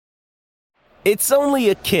It's only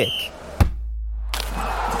a kick,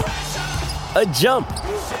 a jump,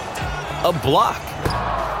 a block.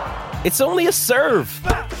 It's only a serve.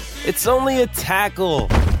 It's only a tackle,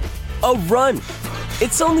 a run.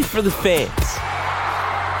 It's only for the fans.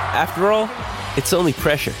 After all, it's only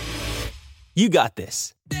pressure. You got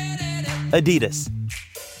this. Adidas.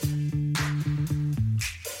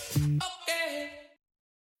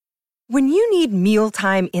 When you need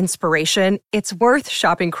mealtime inspiration, it's worth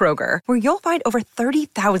shopping Kroger, where you'll find over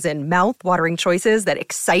 30,000 mouth-watering choices that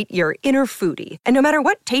excite your inner foodie. And no matter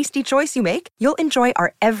what tasty choice you make, you'll enjoy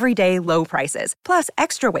our everyday low prices, plus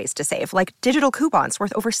extra ways to save, like digital coupons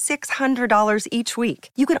worth over $600 each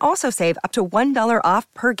week. You can also save up to $1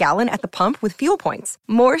 off per gallon at the pump with fuel points.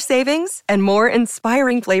 More savings and more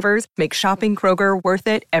inspiring flavors make shopping Kroger worth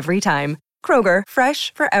it every time. Kroger,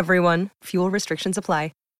 fresh for everyone. Fuel restrictions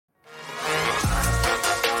apply.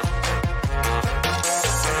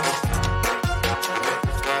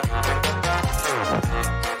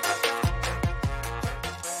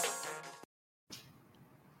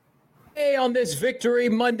 Hey, on this Victory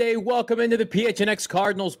Monday, welcome into the PHNX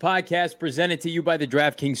Cardinals podcast presented to you by the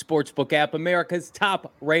DraftKings Sportsbook app, America's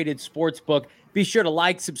top-rated sportsbook. Be sure to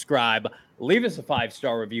like, subscribe, leave us a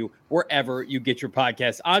 5-star review wherever you get your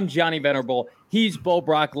podcasts. I'm Johnny Venerable. He's Bo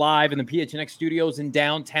Brock, live in the PHNX studios in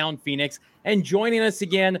downtown Phoenix. And joining us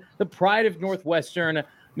again, the pride of Northwestern,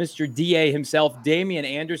 Mr. DA himself, Damian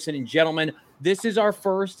Anderson. And gentlemen, this is our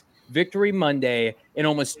first Victory Monday in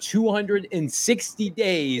almost 260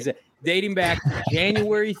 days, dating back to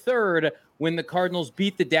January 3rd when the Cardinals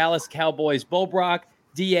beat the Dallas Cowboys. Bo Brock,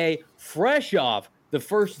 DA, fresh off the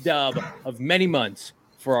first dub of many months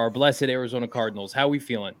for our blessed Arizona Cardinals. How are we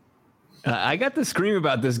feeling? I got to scream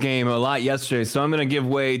about this game a lot yesterday, so I'm going to give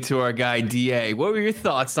way to our guy, DA. What were your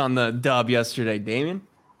thoughts on the dub yesterday, Damien?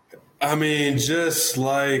 I mean, just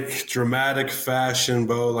like dramatic fashion,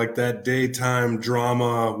 Bo, like that daytime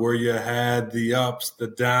drama where you had the ups, the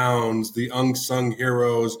downs, the unsung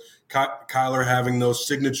heroes, Kyler having those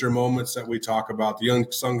signature moments that we talk about, the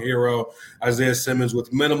unsung hero, Isaiah Simmons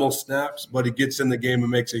with minimal snaps, but he gets in the game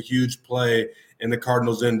and makes a huge play, and the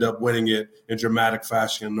Cardinals end up winning it in dramatic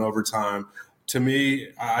fashion in overtime. To me,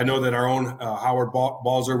 I know that our own Howard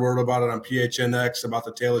Balzer wrote about it on PHNX, about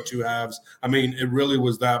the tale of two halves. I mean, it really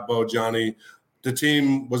was that, Bo, Johnny. The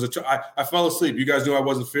team was I fell asleep. You guys knew I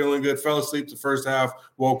wasn't feeling good. Fell asleep the first half,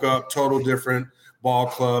 woke up, total different ball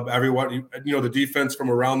club. Everyone, the defense from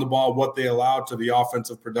around the ball, what they allowed to the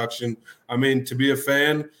offensive production. I mean, to be a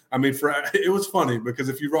fan, it was funny because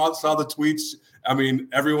if you saw the tweets, I mean,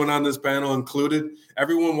 everyone on this panel included,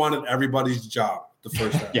 everyone wanted everybody's job the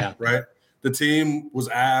first half, yeah. Right? The team was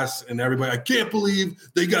ass, and everybody, I can't believe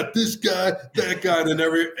they got this guy, that guy, and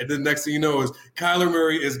the next thing you know is Kyler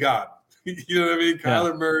Murray is God. You know what I mean?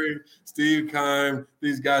 Kyler Murray, Steve Keim,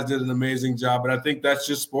 these guys did an amazing job. But I think that's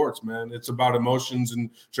just sports, man. It's about emotions and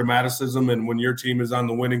dramaticism, and when your team is on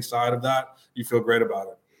the winning side of that, you feel great about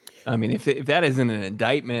it. I mean, if that isn't an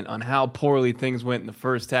indictment on how poorly things went in the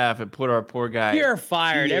first half, it put our poor guy. You're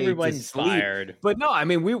fired. Everyone's fired. But no, I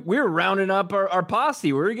mean, we were rounding up our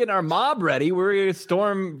posse. We were getting our mob ready. We were going to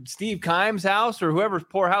storm Steve Keim's house or whoever's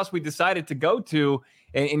poor house we decided to go to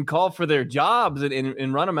and call for their jobs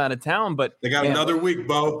and run them out of town. But they got another week,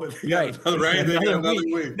 Bo. Right. They got another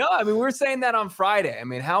week. No, I mean, we're saying that on Friday. I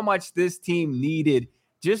mean, how much this team needed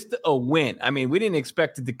just a win. I mean, we didn't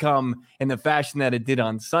expect it to come in the fashion that it did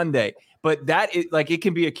on Sunday, but that is like, it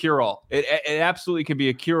can be a cure-all. It absolutely can be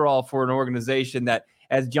a cure-all for an organization that,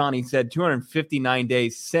 as Johnny said, 259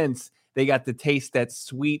 days since they got to taste that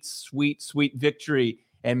sweet, sweet, sweet victory.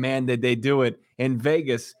 And man, did they do it in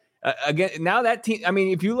Vegas. Again, now that team, I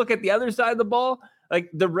mean, if you look at the other side of the ball,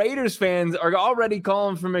 like the Raiders fans are already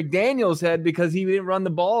calling for McDaniel's head because he didn't run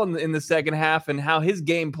the ball in the second half and how his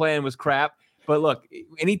game plan was crap. But look,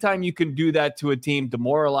 anytime you can do that to a team,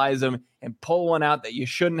 demoralize them and pull one out that you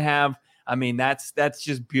shouldn't have, I mean, that's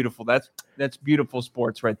just beautiful. That's beautiful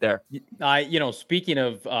sports right there. Speaking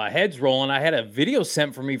of heads rolling, I had a video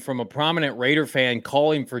sent for me from a prominent Raider fan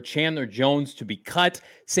calling for Chandler Jones to be cut,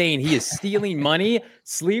 saying he is stealing money,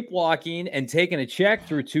 sleepwalking, and taking a check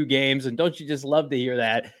through 2 games. And don't you just love to hear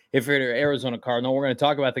that if you're an Arizona Cardinal? We're going to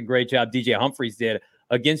talk about the great job DJ Humphries did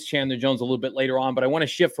against Chandler Jones a little bit later on. But I want to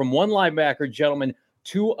shift from one linebacker, gentlemen,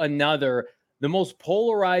 to another. The most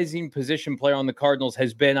polarizing position player on the Cardinals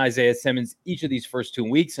has been Isaiah Simmons each of these first 2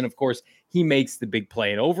 weeks. And, of course, he makes the big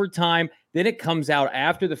play in overtime. Then it comes out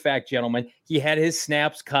after the fact, gentlemen. He had his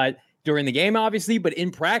snaps cut during the game, obviously, but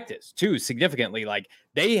in practice, too, significantly. Like,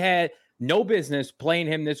 they had no business playing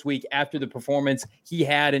him this week after the performance he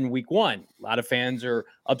had in week 1. A lot of fans are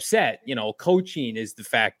upset. Coaching is the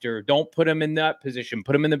factor. Don't put him in that position.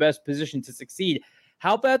 Put him in the best position to succeed.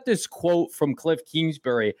 How about this quote from Cliff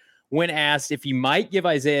Kingsbury when asked if he might give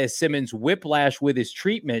Isaiah Simmons whiplash with his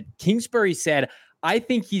treatment? Kingsbury said, "I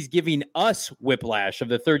think he's giving us whiplash," of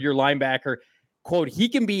the third-year linebacker. Quote, "He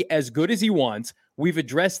can be as good as he wants. We've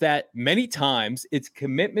addressed that many times. It's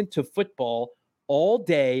commitment to football all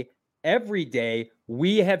day, every day.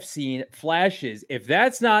 We have seen flashes." If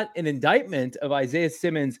that's not an indictment of Isaiah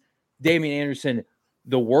Simmons, Damian Anderson,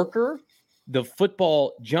 the worker, the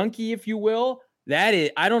football junkie, if you will, that is,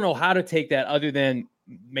 I don't know how to take that other than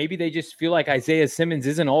maybe they just feel like Isaiah Simmons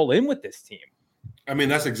isn't all in with this team. I mean,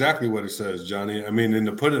 that's exactly what it says, Johnny. I mean, and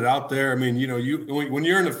to put it out there, I mean, when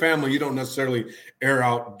you're in a family, you don't necessarily air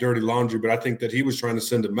out dirty laundry, but I think that he was trying to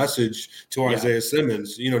send a message to Isaiah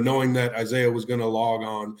Simmons, knowing that Isaiah was going to log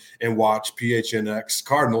on and watch PHNX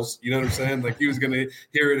Cardinals. You know what I'm saying? Like he was going to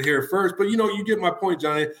hear it here first. But, you get my point,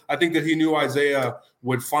 Johnny. I think that he knew Isaiah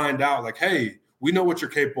would find out, like, hey, we know what you're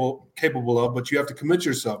capable of, but you have to commit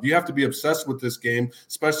yourself. You have to be obsessed with this game,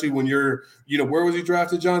 especially when you're, where was he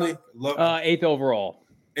drafted, Johnny? 8th overall.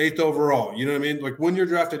 8th overall. You know what I mean? Like when you're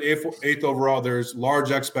drafted 8th overall, there's large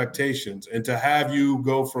expectations. And to have you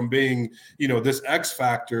go from being, this X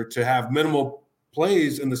factor to have minimal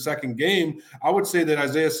plays in the second game, I would say that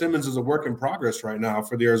Isaiah Simmons is a work in progress right now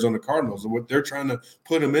for the Arizona Cardinals. And what they're trying to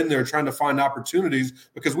put him in there, trying to find opportunities,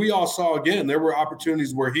 because we all saw, again, there were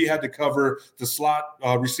opportunities where he had to cover the slot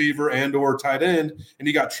receiver and or tight end, and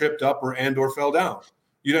he got tripped up and or fell down.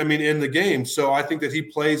 You know what I mean, in the game. So I think that he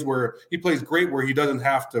plays great where he doesn't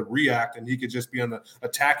have to react and he could just be on the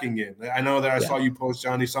attacking end. I know that I saw you post,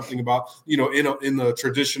 Johnny, something about, in the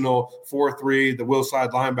traditional 4-3, the will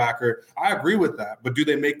side linebacker. I agree with that. But do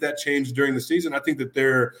they make that change during the season? I think that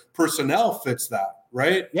their personnel fits that,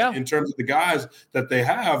 right? Yeah. In terms of the guys that they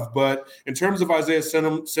have. But in terms of Isaiah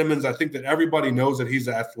Simmons, I think that everybody knows that he's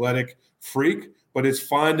an athletic freak, but it's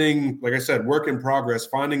finding, like I said, work in progress,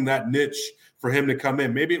 finding that niche for him to come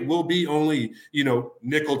in. Maybe it will be only,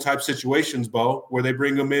 nickel type situations, Bo, where they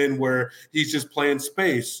bring him in where he's just playing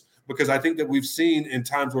space, because I think that we've seen in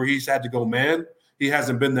times where he's had to go man, he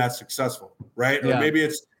hasn't been that successful, right? Yeah. Or maybe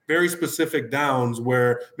it's very specific downs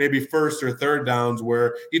where maybe first or third downs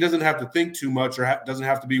where he doesn't have to think too much or doesn't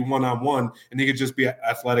have to be one-on-one, and he could just be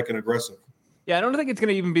athletic and aggressive. Yeah, I don't think it's going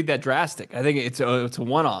to even be that drastic. I think it's a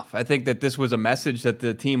one-off. I think that this was a message that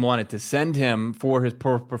the team wanted to send him for his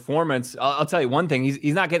performance. I'll tell you one thing.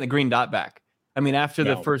 He's not getting the green dot back. I mean, after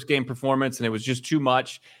the first game performance, and it was just too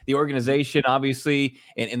much. The organization, obviously,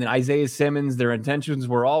 and then Isaiah Simmons, their intentions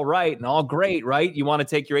were all right and all great, right? You want to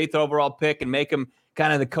take your 8th overall pick and make him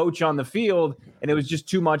kind of the coach on the field, and it was just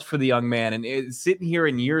too much for the young man. And sitting here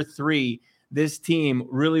in year 3, this team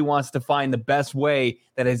really wants to find the best way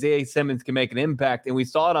that Isaiah Simmons can make an impact. And we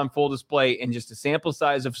saw it on full display in just a sample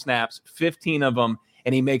size of snaps, 15 of them,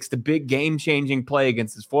 and he makes the big game-changing play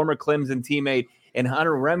against his former Clemson teammate and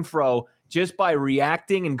Hunter Renfrow just by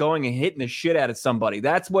reacting and going and hitting the shit out of somebody.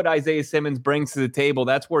 That's what Isaiah Simmons brings to the table.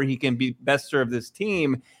 That's where he can be best serve this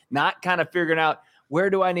team, not kind of figuring out, where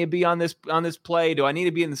do I need to be on this play? Do I need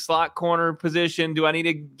to be in the slot corner position? Do I need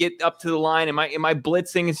to get up to the line? Am I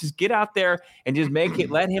blitzing? It's just get out there and just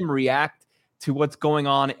let him react to what's going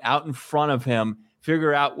on out in front of him,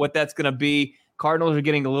 figure out what that's going to be. Cardinals are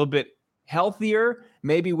getting a little bit healthier.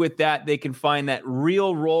 Maybe with that, they can find that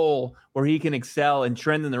real role where he can excel and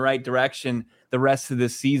trend in the right direction the rest of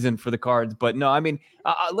this season for the Cards. But no, I mean,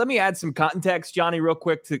 let me add some context, Johnny, real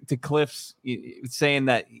quick to Cliff's saying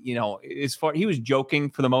that, as far he was joking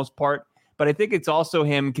for the most part, but I think it's also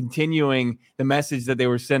him continuing the message that they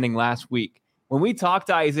were sending last week. When we talked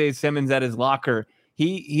to Isaiah Simmons at his locker,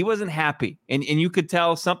 he wasn't happy, and you could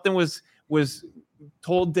tell something was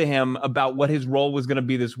told to him about what his role was going to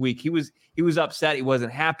be this week. He was upset. He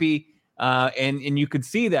wasn't happy, and you could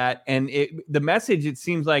see that. And the message, it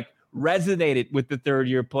seems like, resonated with the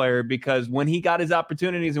third-year player, because when he got his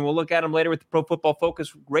opportunities, and we'll look at him later with the Pro Football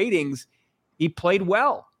Focus ratings, he played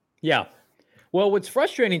well. Yeah. Well, what's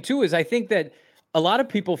frustrating too is I think that a lot of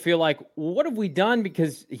people feel like, well, what have we done?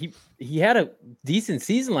 Because he had a decent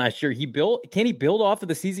season last year. Can he build off of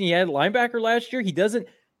the season he had at linebacker last year? He doesn't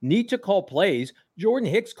need to call plays. Jordan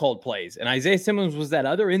Hicks called plays, and Isaiah Simmons was that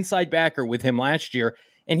other inside backer with him last year,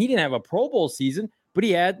 and he didn't have a Pro Bowl season, but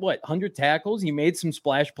he had, 100 tackles. He made some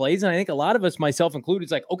splash plays, and I think a lot of us, myself included,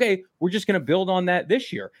 is like, okay, we're just going to build on that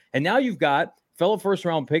this year. And now you've got fellow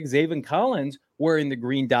first-round pick Zaven Collins wearing the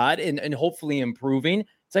green dot and hopefully improving.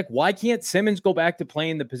 It's like, why can't Simmons go back to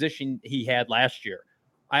playing the position he had last year?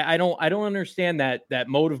 I don't understand that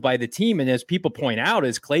motive by the team. And as people point out,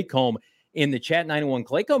 as Claycomb in the chat 91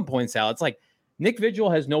 Claycomb points out, it's like Nick Vigil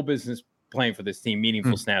has no business playing for this team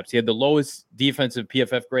meaningful snaps. He had the lowest defensive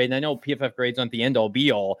PFF grade, and I know PFF grades aren't the end all be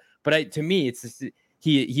all, but to me, it's just,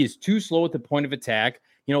 he is too slow at the point of attack.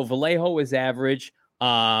 You know, Vallejo is average.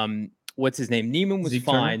 What's his name? Neiman was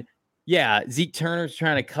fine. Turner? Yeah, Zeke Turner's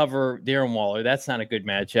trying to cover Darren Waller. That's not a good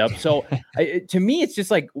matchup. So to me, it's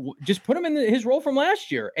just like, just put him in his role from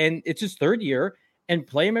last year. And it's his third year and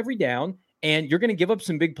play him every down. And you're going to give up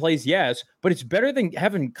some big plays, yes, but it's better than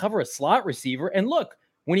having cover a slot receiver. And look,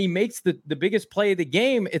 when he makes the biggest play of the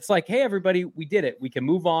game, it's like, hey, everybody, we did it. We can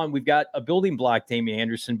move on. We've got a building block, Damien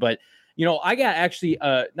Anderson. But, you know, I got actually,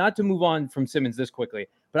 not to move on from Simmons this quickly,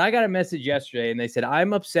 but I got a message yesterday and they said,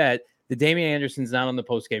 I'm upset that Damien Anderson's not on the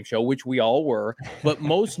postgame show, which we all were, but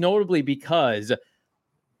most notably because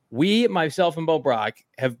myself and Bo Brock,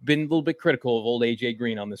 have been a little bit critical of old AJ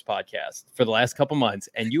Green on this podcast for the last couple months.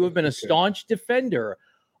 And you have been a staunch defender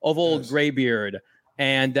of old Graybeard.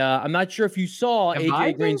 And I'm not sure if you saw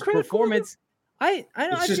AJ Green's performance. I feel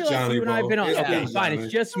like you and I have been on. Okay, fine.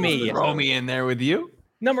 It's just me. Throw me in there with you.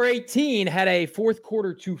 Number 18 had a fourth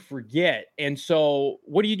quarter to forget. And so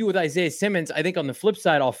what do you do with Isaiah Simmons? I think on the flip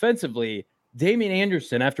side, offensively, Damien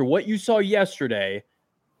Anderson, after what you saw yesterday,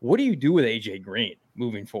 what do you do with AJ Green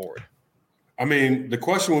moving forward? I mean, the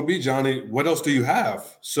question would be, Johnny, what else do you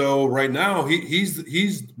have? So right now,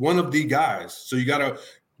 he's one of the guys. So you got to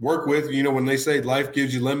work with, you know, when they say life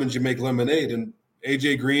gives you lemons, you make lemonade. And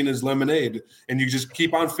AJ Green is lemonade, and you just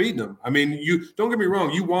keep on feeding him. I mean, you don't get me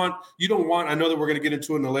wrong. You don't want, I know that we're going to get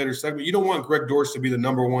into it in a later segment. You don't want Greg Dortch to be the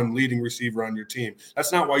number one leading receiver on your team.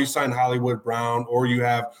 That's not why you signed Hollywood Brown or you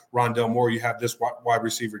have Rondell Moore. You have this wide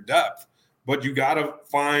receiver depth. But you got to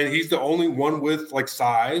find, he's the only one with like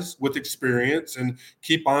size, with experience, and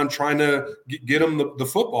keep on trying to get him the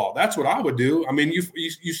football. That's what I would do. I mean,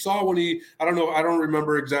 you saw when I don't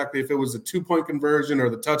remember exactly if it was a 2-point conversion or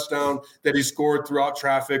the touchdown that he scored throughout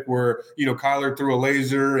traffic where, you know, Kyler threw a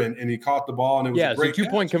laser and he caught the ball and it was a great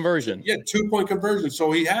 2-point conversion. Yeah, 2-point conversion.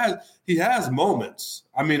 So he has moments.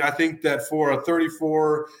 I mean, I think that for a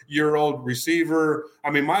 34-year-old receiver,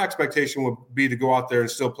 I mean, my expectation would be to go out there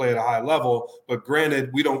and still play at a high level. But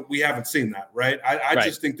granted, we haven't seen that, right? I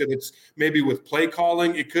just think that it's maybe with play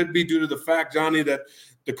calling, it could be due to the fact, Johnny, that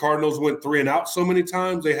the Cardinals went 3 and out so many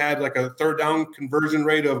times. They had like a third down conversion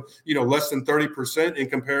rate of, you know, less than 30% in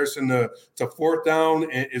comparison to fourth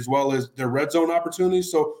down, as well as their red zone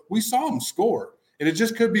opportunities. So we saw them score. And it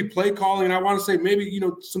just could be play calling. And I want to say maybe, you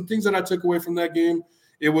know, some things that I took away from that game,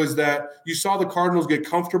 it was that you saw the Cardinals get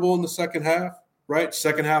comfortable in the second half, right?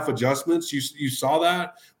 Second half adjustments. You saw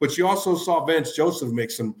that. But you also saw Vance Joseph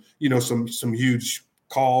make some huge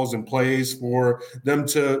calls and plays for them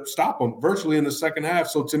to stop them virtually in the second half.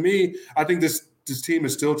 So to me, I think this team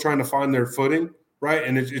is still trying to find their footing, right?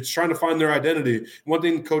 And it's trying to find their identity. One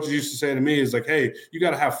thing coaches used to say to me is like, hey, you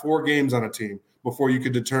got to have 4 games on a team before you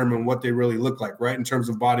could determine what they really look like, right, in terms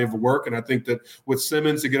of body of work. And I think that with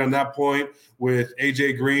Simmons to get on that point, with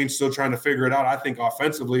A.J. Green still trying to figure it out, I think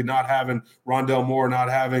offensively, not having Rondell Moore, not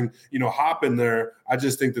having, you know, Hop in there, I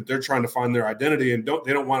just think that they're trying to find their identity and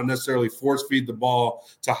they don't want to necessarily force feed the ball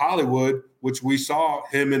to Hollywood, which we saw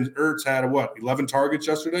him and Ertz had 11 targets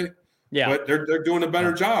yesterday? Yeah. But they're doing a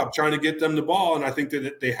better job trying to get them the ball, and I think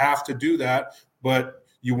that they have to do that. But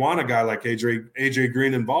you want a guy like AJ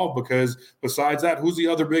Green involved because besides that, who's the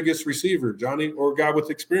other biggest receiver, Johnny, or a guy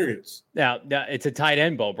with experience? Now it's a tight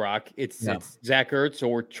end, Bo Brock. It's Zach Ertz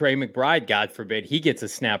or Trey McBride, God forbid. He gets a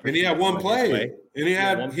snap. And he had one play. And he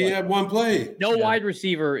had one play. No wide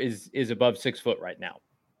receiver is above 6 foot right now.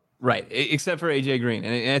 Right, except for A.J. Green.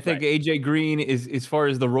 And I think A.J. Green is, as far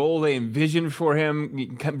as the role they envisioned for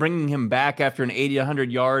him, bringing him back after an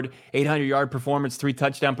 800-yard performance, 3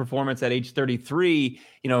 touchdown performance at age 33,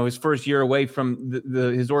 you know, his first year away from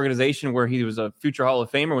his organization where he was a future Hall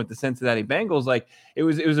of Famer with the Cincinnati Bengals. Like, it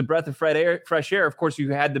was a breath of fresh air. Of course,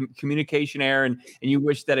 you had the communication error, and you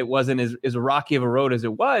wish that it wasn't as rocky of a road as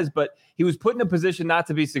it was, but he was put in a position not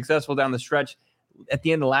to be successful down the stretch. At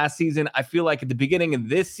the end of last season, I feel like at the beginning of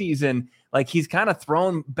this season, like he's kind of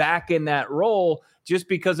thrown back in that role just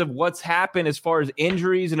because of what's happened as far as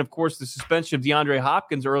injuries and, of course, the suspension of DeAndre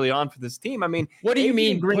Hopkins early on for this team. I mean, what do you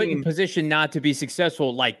mean put in position not to be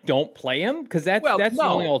successful? Like, don't play him? Because that's the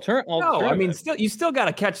only alternative. No, I mean, you still got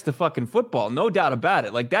to catch the fucking football, no doubt about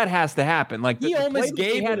it. Like, that has to happen. Like, he almost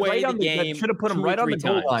gave away the game. Should have put him right on the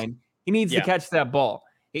goal line. He needs to catch that ball.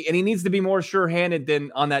 And he needs to be more sure-handed than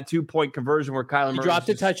on that 2-point conversion where Kyler Murray dropped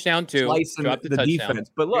a touchdown too. Slicing the defense.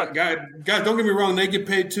 But look, guys, don't get me wrong. They get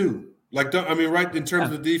paid too. Like, right in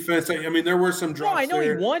terms of the defense. I mean, there were some drops. No, I know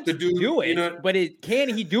there he wants to do it, but can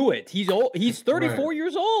he do it? He's old. He's 34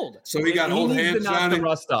 years old. So he got old hands. He knock the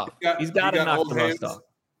rust off. He's got to knock the rust off.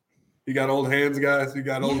 He got old hands, guys. He's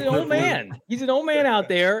an old man. He's an old man out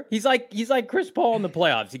there. He's like Chris Paul in the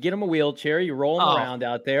playoffs. You get him a wheelchair, you roll him around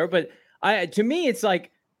out there. But to me, it's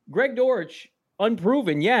like Greg Dortch,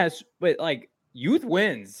 unproven, yes, but like youth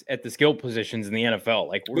wins at the skill positions in the NFL.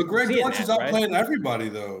 But Greg Dortch is out playing everybody,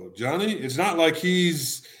 though, Johnny. It's not like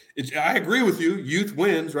I agree with you. Youth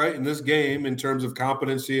wins, right, in this game in terms of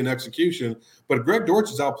competency and execution. But Greg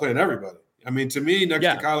Dortch is out playing everybody. I mean, to me, next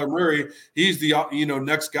to Kyler Murray, he's the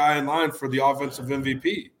next guy in line for the offensive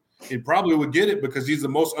MVP. He probably would get it because he's the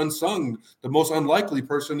most unsung, the most unlikely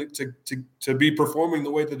person to be performing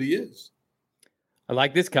the way that he is. I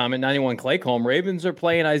like this comment. 91 Claycomb. Ravens are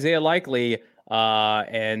playing Isaiah Likely.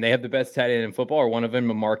 And they have the best tight end in football, or one of them,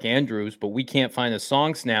 Mark Andrews, but we can't find a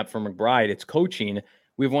song snap for McBride. It's coaching.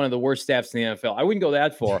 We have one of the worst staffs in the NFL. I wouldn't go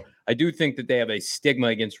that far. I do think that they have a stigma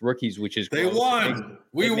against rookies, which is gross. They won.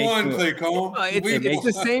 We won, Claycomb. It's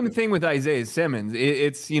the same thing with Isaiah Simmons.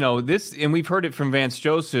 It's this, and we've heard it from Vance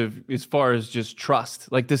Joseph as far as just trust,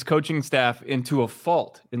 like this coaching staff into a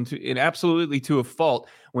fault, absolutely to a fault.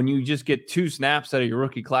 When you just get 2 snaps out of your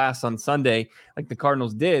rookie class on Sunday, like the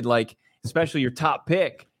Cardinals did, like, especially your top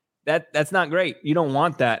pick, that's not great. You don't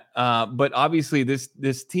want that. But obviously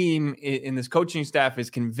this team and this coaching staff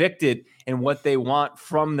is convicted in what they want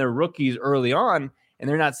from their rookies early on, and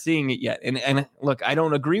they're not seeing it yet. And look, I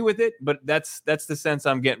don't agree with it, but that's the sense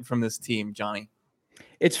I'm getting from this team, Johnny.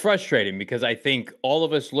 It's frustrating because I think all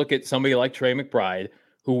of us look at somebody like Trey McBride,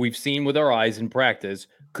 who we've seen with our eyes in practice,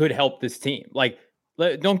 could help this team. Like,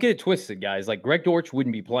 don't get it twisted, guys. Like, Greg Dortch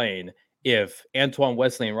wouldn't be playing if Antoine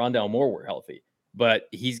Wesley and Rondale Moore were healthy, but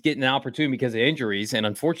he's getting an opportunity because of injuries. And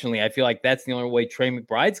unfortunately, I feel like that's the only way Trey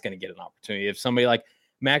McBride's going to get an opportunity. If somebody like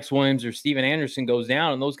Max Williams or Steven Anderson goes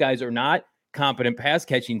down and those guys are not competent pass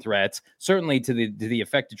catching threats, certainly to the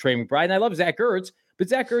effect of Trey McBride. And I love Zach Ertz, but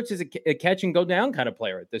Zach Ertz is a catch and go down kind of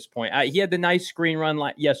player at this point. He had the nice screen run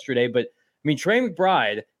yesterday, but I mean, Trey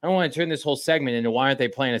McBride, I don't want to turn this whole segment into why aren't they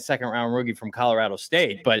playing a second round rookie from Colorado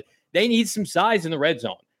State, but they need some size in the red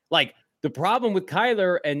zone. Like, the problem with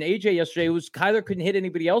Kyler and AJ yesterday was Kyler couldn't hit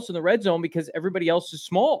anybody else in the red zone because everybody else is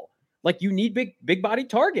small. Like, you need big body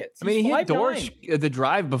targets. I mean, he hit Dortch the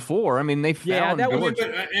drive before. I mean, they found Dortch.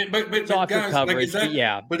 But softer coverage.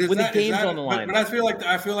 When the game's on the line. But I feel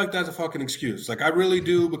like that's a fucking excuse. Like, I really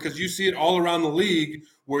do, because you see it all around the league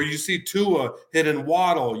where you see Tua hitting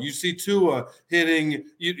Waddle. You see Tua hitting,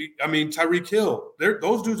 Tyreek Hill.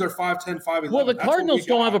 Those dudes are 5'10", 5'11". Well, the Cardinals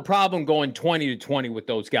don't have a problem going 20-20 with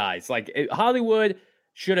those guys. Like, Hollywood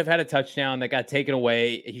should have had a touchdown that got taken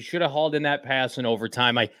away. He should have hauled in that pass in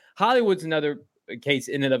overtime. Hollywood's another case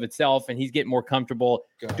in and of itself, and he's getting more comfortable.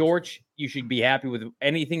 Gotcha. Dortch, you should be happy with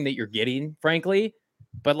anything that you're getting, frankly.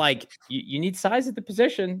 But, like, you need size at the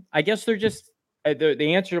position. I guess they're just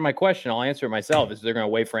the answer to my question, I'll answer it myself, is they're going to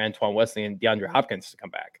wait for Antoine Wesley and DeAndre Hopkins to come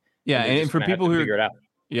back. Yeah, and for people who figure it out.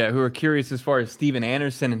 Yeah, who are curious as far as Steven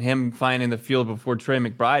Anderson and him finding the field before Trey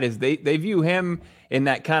McBride, is they view him in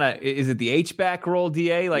that kind of, is it the H-back role,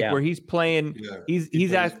 DA? Where he's playing, he's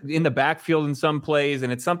in the backfield in some plays,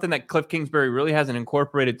 and it's something that Cliff Kingsbury really hasn't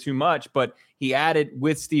incorporated too much, but he added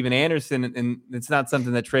with Steven Anderson, and it's not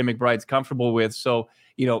something that Trey McBride's comfortable with. So,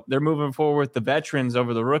 they're moving forward with the veterans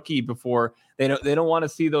over the rookie before they don't want to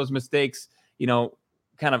see those mistakes,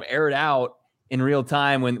 kind of aired out in real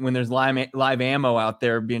time when there's live ammo out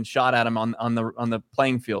there being shot at him on the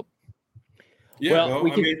playing field. Yeah,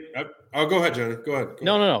 I'll go ahead, Johnny. Go ahead.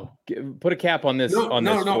 No. Put a cap on this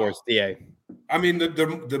for us, DA. I mean,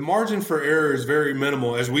 the margin for error is very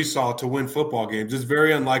minimal, as we saw, to win football games. It's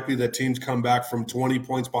very unlikely that teams come back from 20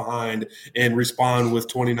 points behind and respond with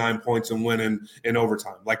 29 points and win in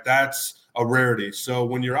overtime. Like, that's a rarity. So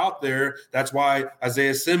when you're out there, that's why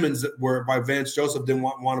Isaiah Simmons, whereby Vance Joseph didn't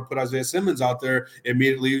want to put Isaiah Simmons out there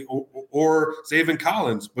immediately, or Zaven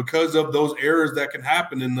Collins, because of those errors that can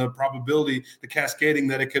happen and the probability, the cascading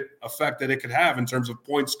that it could affect, that it could have in terms of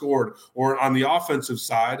points scored, or on the offensive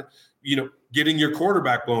side, getting your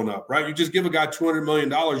quarterback blown up, right? You just give a guy $200 million.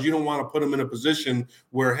 You don't want to put him in a position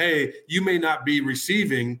where, hey, you may not be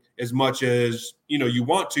receiving as much as, you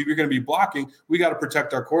want to. You're going to be blocking. We got to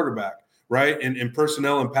protect our quarterback, right? And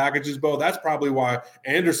personnel and packages, Bo. That's probably why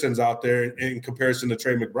Anderson's out there in comparison to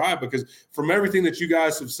Trey McBride, because from everything that you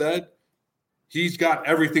guys have said, he's got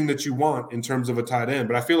everything that you want in terms of a tight end.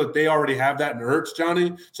 But I feel like they already have that in Ertz,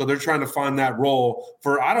 Johnny. So they're trying to find that role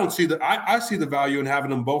I see the value in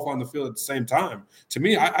having them both on the field at the same time. To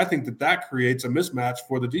me, I think that creates a mismatch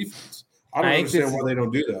for the defense. I don't understand why they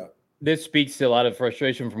don't do that. This speaks to a lot of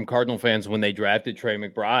frustration from Cardinal fans when they drafted Trey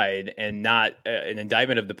McBride, and not an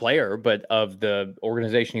indictment of the player, but of the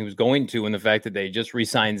organization he was going to, and the fact that they just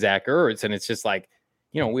re-signed Zach Ertz. And it's just like,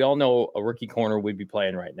 we all know a rookie corner would be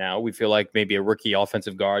playing right now. We feel like maybe a rookie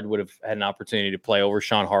offensive guard would have had an opportunity to play over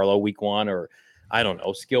Sean Harlow week 1, or I don't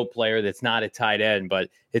know, skilled player that's not a tight end. But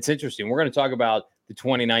it's interesting. We're going to talk about the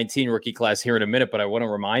 2019 rookie class here in a minute, but I want to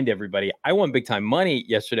remind everybody, I won big time money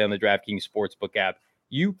yesterday on the DraftKings Sportsbook app.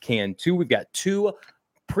 You can too. We've got 2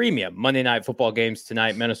 premium Monday Night Football games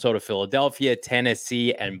tonight: Minnesota, Philadelphia,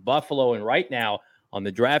 Tennessee, and Buffalo. And right now on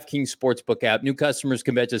the DraftKings Sportsbook app, new customers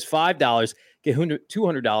can bet just $5, get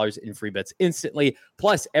 $200 in free bets instantly.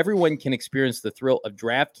 Plus, everyone can experience the thrill of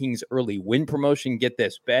DraftKings early win promotion. Get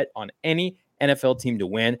this: bet on any NFL team to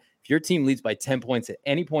win. If your team leads by 10 points at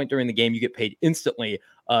any point during the game, you get paid instantly.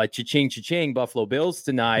 Cha-ching, cha-ching, Buffalo Bills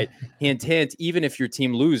tonight. Hint, hint, even if your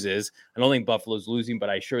team loses. I don't think Buffalo's losing,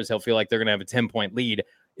 but I sure as hell feel like they're going to have a 10-point lead.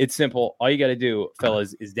 It's simple. All you got to do,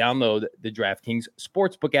 fellas, is download the DraftKings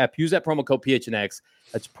Sportsbook app. Use that promo code PHNX.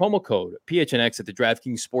 That's promo code PHNX at the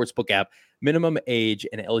DraftKings Sportsbook app. Minimum age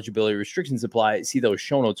and eligibility restrictions apply. See those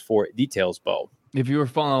show notes for details, Bo. If you were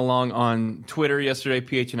following along on Twitter yesterday,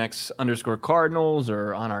 PHNX_Cardinals,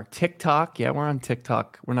 or on our TikTok, yeah, we're on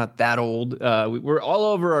TikTok. We're not that old. We're all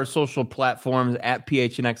over our social platforms at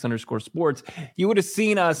PHNX_sports. You would have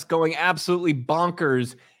seen us going absolutely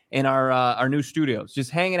bonkers in our new studios,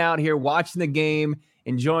 just hanging out here, watching the game,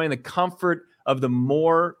 enjoying the comfort of the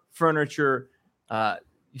More Furniture,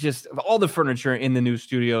 just all the furniture in the new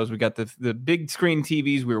studios. We got the big screen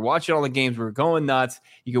TVs. We were watching all the games. We were going nuts.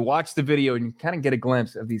 You can watch the video and you kind of get a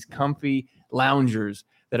glimpse of these comfy loungers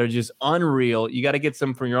that are just unreal. You got to get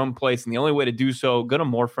some from your own place. And the only way to do so, go to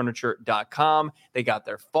morefurniture.com. They got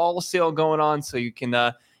their fall sale going on, so you can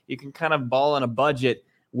kind of ball on a budget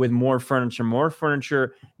with More Furniture.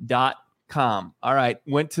 Morefurniture.com. All right.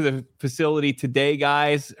 Went to the facility today,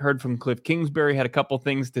 guys. Heard from Cliff Kingsbury. Had a couple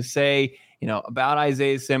things to say, about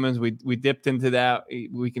Isaiah Simmons. We dipped into that.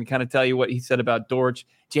 We can kind of tell you what he said about Dortch.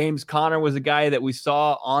 James Conner was a guy that we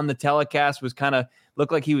saw on the telecast, was kind of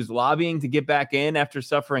looked like he was lobbying to get back in after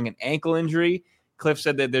suffering an ankle injury. Cliff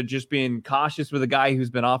said that they're just being cautious with a guy who's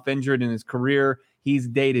been off injured in his career. He's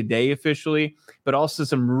day-to-day officially, but also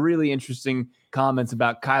some really interesting comments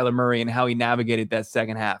about Kyler Murray and how he navigated that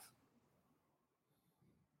second half.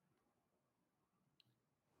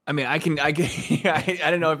 I mean, I don't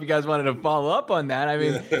know if you guys wanted to follow up on that. I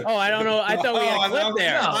mean, I don't know. I thought we had a clip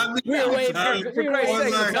there. We were waiting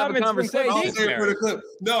for comments for the clip.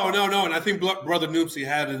 No. And I think Brother Noopsy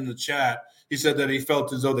had it in the chat. He said that he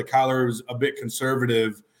felt as though the Kyler was a bit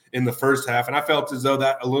conservative in the first half. And I felt as though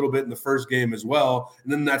that a little bit in the first game as well.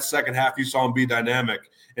 And then that second half, you saw him be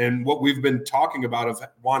dynamic. And what we've been talking about of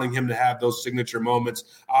wanting him to have those signature moments,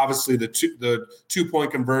 obviously the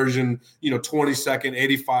 2-point conversion, 20-second,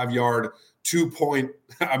 85-yard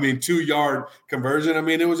 2-yard conversion. I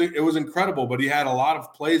mean, it was incredible, but he had a lot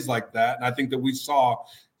of plays like that. And I think that we saw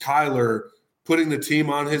Kyler putting the team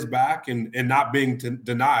on his back and not being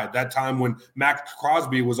denied. That time when Max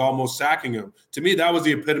Crosby was almost sacking him. To me, that was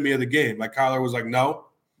the epitome of the game. Like, Kyler was like, no,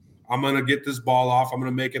 I'm going to get this ball off. I'm going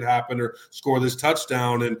to make it happen or score this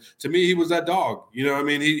touchdown. And to me, he was that dog.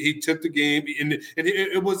 He took the game, and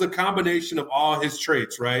it was a combination of all his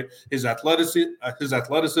traits, right? His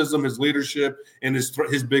athleticism, his leadership, and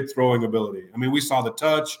his big throwing ability. I mean, we saw the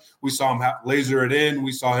touch. We saw him laser it in.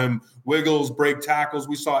 We saw him wiggles, break tackles.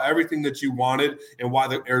 We saw everything that you wanted, and why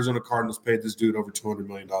the Arizona Cardinals paid this dude over $200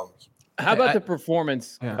 million. How about the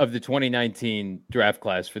performance of the 2019 draft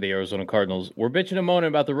class for the Arizona Cardinals? We're bitching and moaning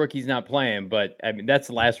about the rookies not playing, but I mean, that's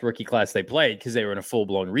the last rookie class they played because they were in a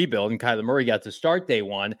full-blown rebuild, and Kyler Murray got to start day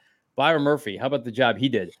one. Byron Murphy, how about the job he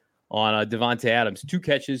did on Devontae Adams? 2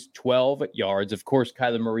 catches, 12 yards. Of course,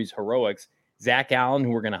 Kyler Murray's heroics. Zach Allen,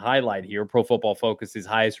 who we're going to highlight here, Pro Football Focus's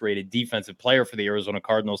highest-rated defensive player for the Arizona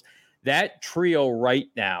Cardinals. That trio right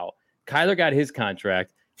now, Kyler got his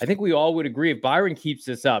contract. I think we all would agree if Byron keeps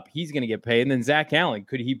this up, he's going to get paid. And then Zach Allen,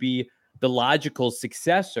 could he be the logical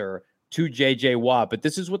successor to J.J. Watt? But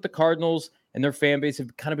this is what the Cardinals and their fan base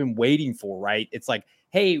have kind of been waiting for, right? It's like,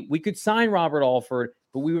 hey, we could sign Robert Alford,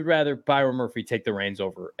 but we would rather Byron Murphy take the reins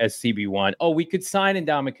over as CB1. Oh, we could sign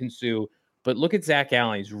Ndamukong Suh, but look at Zach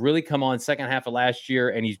Allen. He's really come on second half of last year,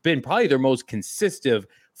 and he's been probably their most consistent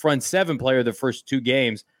front seven player the first 2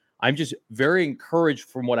 games. I'm just very encouraged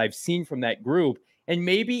from what I've seen from that group. And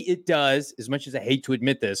maybe it does, as much as I hate to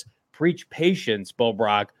admit this, preach patience, Bo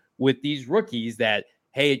Brock, with these rookies that,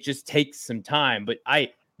 hey, it just takes some time. But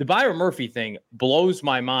the Byron Murphy thing blows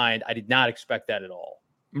my mind. I did not expect that at all.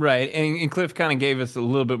 Right. And Cliff kind of gave us a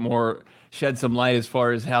little bit more shed some light as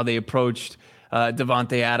far as how they approached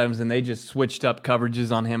Davante Adams, and they just switched up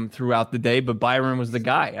coverages on him throughout the day. But Byron was the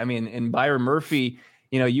guy. I mean, and Byron Murphy,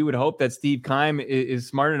 you would hope that Steve Keim is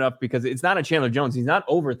smart enough, because it's not a Chandler Jones. He's not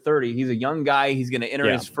over 30. He's a young guy. He's going to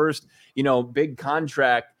enter his first, big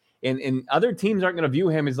contract. And other teams aren't going to view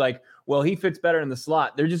him as like, well, he fits better in the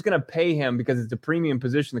slot. They're just going to pay him because it's a premium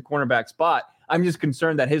position, the cornerback spot. I'm just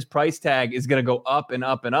concerned that his price tag is going to go up and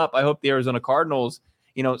up and up. I hope the Arizona Cardinals,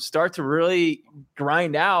 start to really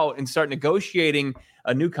grind out and start negotiating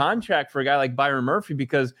a new contract for a guy like Byron Murphy,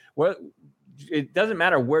 because it doesn't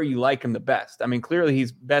matter where you like him the best. I mean, clearly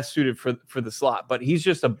he's best suited for the slot, but he's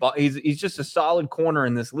just a solid corner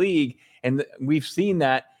in this league, and we've seen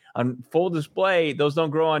that on full display. Those don't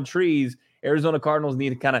grow on trees. Arizona Cardinals need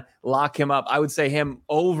to kind of lock him up. I would say him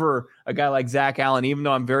over a guy like Zach Allen, even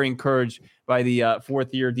though I'm very encouraged by the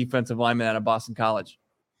fourth-year defensive lineman out of Boston College.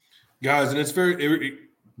 Guys, and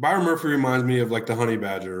Byron Murphy reminds me of like the honey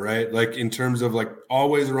badger, right? Like in terms of like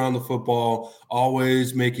always around the football,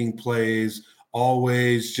 always making plays,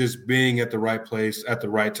 always just being at the right place at the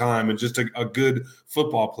right time, and just a good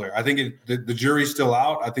football player. I think the jury's still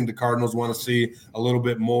out. I think the Cardinals want to see a little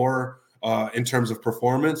bit more in terms of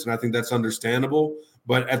performance, and I think that's understandable.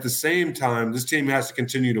 But at the same time, this team has to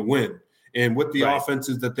continue to win. And with the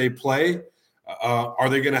offenses that they play, are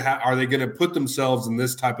they going to put themselves in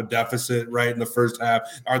this type of deficit right in the first half?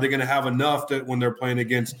 Are they going to have enough that when they're playing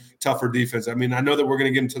against tougher defense? I mean, I know that we're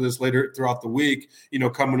going to get into this later throughout the week,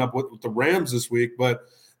 coming up with the Rams this week, but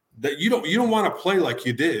that you don't want to play like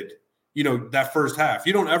you did, that first half.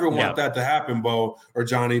 You don't ever want that to happen, Bo or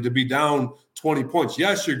Johnny, to be down 20 points.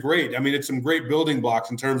 Yes, you're great. I mean, it's some great building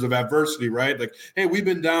blocks in terms of adversity, right? Like, hey, we've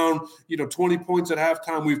been down, 20 points at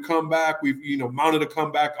halftime. We've come back. We've, mounted a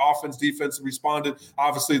comeback. Offense, defense responded.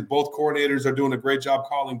 Obviously, both coordinators are doing a great job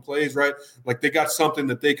calling plays, right? Like they got something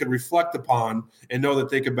that they could reflect upon and know that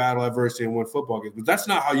they could battle adversity and win football games. But that's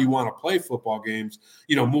not how you want to play football games,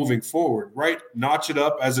 moving forward, right? Notch it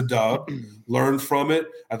up as a dub, learn from it.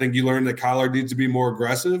 I think you learn that Kyler needs to be more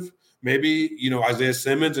aggressive. Maybe, Isaiah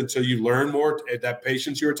Simmons, until you learn more, that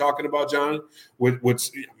patience you were talking about, John, but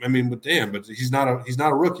he's not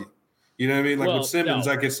a rookie. You know what I mean? Like with Simmons,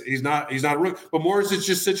 no. Like he's not a rookie. But Morris is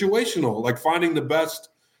just situational, like finding the best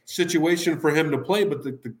situation for him to play. But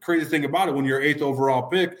the crazy thing about it, when you're 8th overall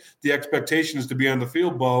pick, the expectation is to be on the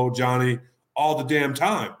field, Bo, Johnny, all the damn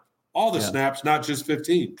time. All the snaps, not just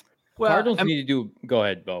 15. Well, Cardinals need to do – go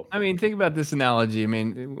ahead, Bo. I mean, think about this analogy. I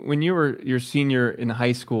mean, when you were your senior in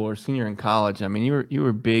high school or senior in college, I mean, you were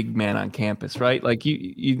a big man on campus, right? Like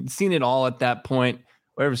you'd seen it all at that point,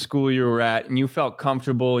 whatever school you were at, and you felt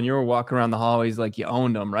comfortable and you were walking around the hallways like you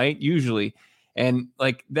owned them, right? Usually. And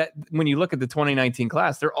like that, when you look at the 2019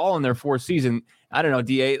 class, they're all in their fourth season. I don't know,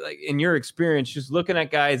 DA, like in your experience, just looking at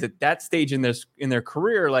guys at that stage in their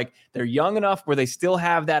career, like they're young enough where they still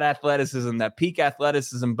have that athleticism, that peak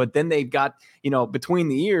athleticism, but then they've got, between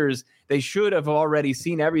the years, they should have already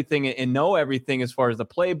seen everything and know everything as far as the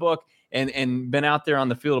playbook and been out there on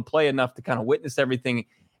the field of play enough to kind of witness everything.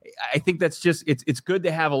 I think that's just, it's good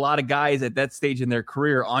to have a lot of guys at that stage in their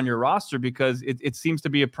career on your roster, because it seems to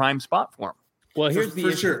be a prime spot for them. Well, here's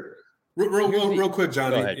for sure. Real quick,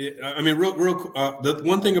 Johnny. I mean, the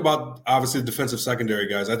one thing about obviously the defensive secondary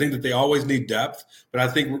guys, I think that they always need depth, but I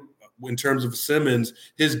think in terms of Simmons,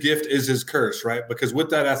 his gift is his curse, right? Because with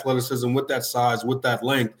that athleticism, with that size, with that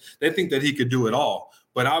length, they think that he could do it all.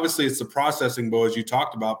 But obviously it's the processing, Bo, as you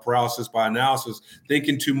talked about, paralysis by analysis,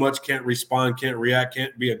 thinking too much, can't respond, can't react,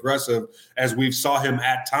 can't be aggressive, as we've saw him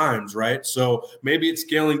at times, right? So maybe it's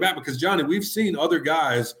scaling back, because, Johnny, we've seen other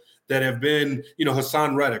guys that have been,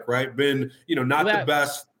 Hassan Reddick, right? Been, not the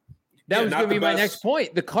best. That was going to be my next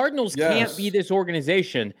point. The Cardinals can't be this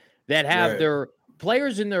organization that have their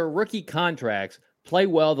players in their rookie contracts play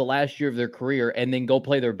well the last year of their career and then go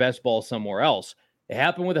play their best ball somewhere else. It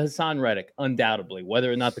happened with Hassan Reddick, undoubtedly. Whether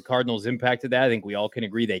or not the Cardinals impacted that, I think we all can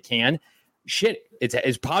agree they can. Shit,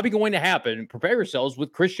 it's probably going to happen. Prepare yourselves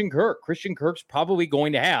with Christian Kirk. Christian Kirk's probably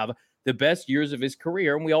going to have the best years of his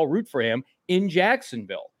career, and we all root for him in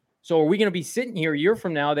Jacksonville. So are we going to be sitting here a year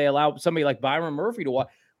from now, they allow somebody like Byron Murphy to watch?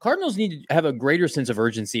 Cardinals need to have a greater sense of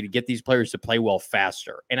urgency to get these players to play well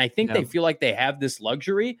faster. And I think they feel like they have this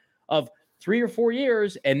luxury of 3 or 4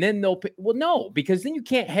 years, and then they'll pay. Well, no, because then you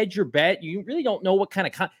can't hedge your bet. You really don't know what kind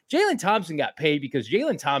of Jalen Thompson got paid because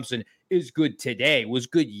Jalen Thompson is good today, was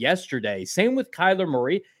good yesterday. Same with Kyler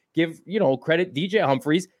Murray. Give, credit DJ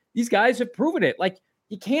Humphries. These guys have proven it. Like,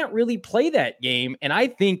 you can't really play that game. And I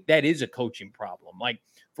think that is a coaching problem. Like,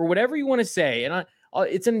 for whatever you want to say, and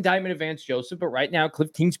it's an indictment of Vance Joseph, but right now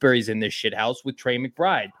Cliff Kingsbury's in this shithouse with Trey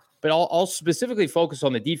McBride. but I'll specifically focus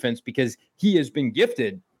on the defense because he has been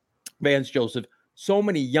gifted, Vance Joseph, so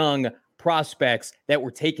many young prospects that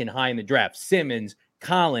were taken high in the draft. Simmons,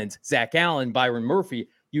 Collins, Zach Allen, Byron Murphy,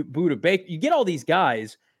 Buda Baker. You get all these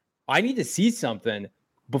guys. I need to see something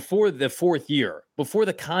before the fourth year, before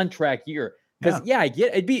the contract year. Because, I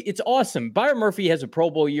get it's awesome. Byron Murphy has a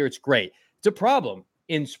Pro Bowl year. It's great. It's a problem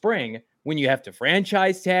in spring when you have to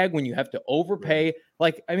franchise tag, when you have to overpay.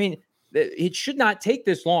 It should not take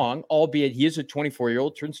this long, albeit he is a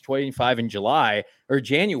 24-year-old, turns 25 in July or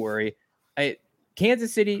January.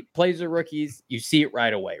 Kansas City plays the rookies. You see it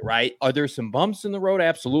right away, right? Are there some bumps in the road?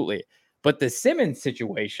 Absolutely. But the Simmons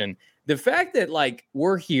situation, the fact that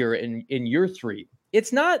we're here in year 3,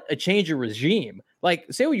 it's not a change of regime.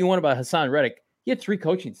 Say what you want about Hassan Reddick. He had 3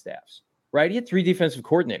 coaching staffs, right? He had 3 defensive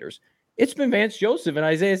coordinators. It's been Vance Joseph and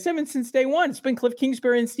Isaiah Simmons since day one. It's been Cliff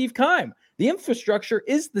Kingsbury and Steve Keim. The infrastructure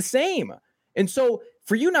is the same. And so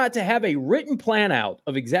for you not to have a written plan out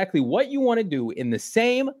of exactly what you want to do in the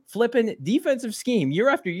same flipping defensive scheme year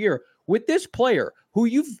after year with this player who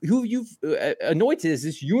you've anointed as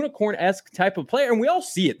this unicorn-esque type of player, and we all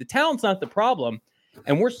see it. The talent's not the problem,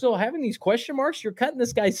 and we're still having these question marks. You're cutting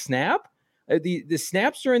this guy's snap. The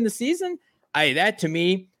snaps during the season. That to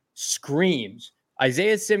me screams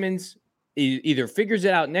Isaiah Simmons either figures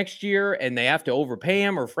it out next year and they have to overpay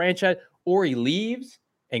him or franchise, or he leaves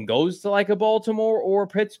and goes to a Baltimore or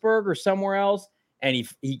Pittsburgh or somewhere else, and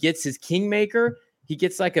he gets his kingmaker. He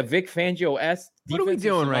gets a Vic Fangio-esque. What are we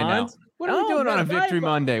doing right now? What are we doing on a Victory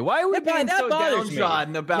Monday? Why are we being so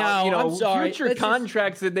downtrodden about future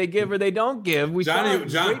contracts that they give or they don't give?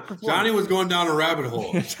 Johnny was going down a rabbit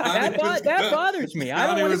hole. That bothers me. I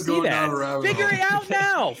don't want to see that. Figure it out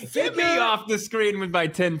now. Get me off the screen with my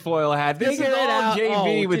tinfoil hat. This is all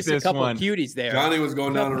JV with this one. A couple of cuties there. Johnny was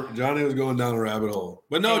going down a rabbit hole.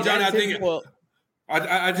 But no, Johnny, I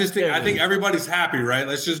think everybody's happy, right?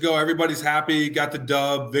 Let's just go. Everybody's happy. Got the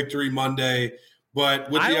dub. Victory Monday.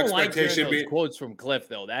 But with the expectation being quotes from Cliff,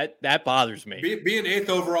 though, that bothers me. Being 8th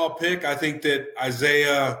overall pick, I think that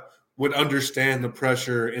Isaiah would understand the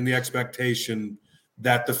pressure and the expectation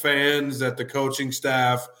that the fans, that the coaching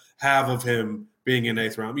staff have of him being in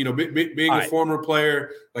 8th round. Being a former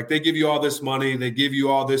player, they give you all this money, they give you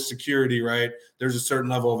all this security, right? There's a certain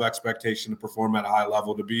level of expectation to perform at a high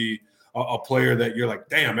level, to be a player that you're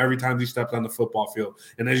damn, every time he stepped on the football field.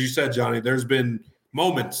 And as you said, Johnny, there's been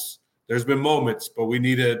moments, but we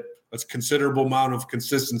need a considerable amount of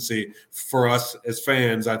consistency for us as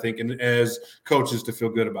fans, I think, and as coaches to feel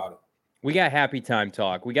good about it. We got happy time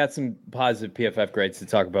talk. We got some positive PFF grades to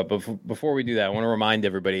talk about. But before we do that, I want to remind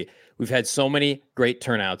everybody, we've had so many great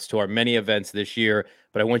turnouts to our many events this year,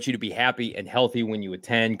 but I want you to be happy and healthy when you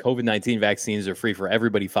attend. COVID-19 vaccines are free for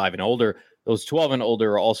everybody 5 and older. Those 12 and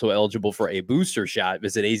older are also eligible for a booster shot.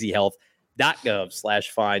 Visit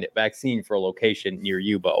azhealth.gov/find vaccine for a location near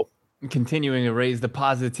you, Bo. Continuing to raise the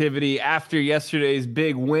positivity after yesterday's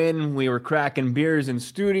big win. We were cracking beers in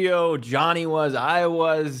studio. Johnny was, I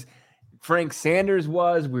was, Frank Sanders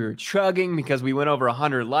was. We were chugging because we went over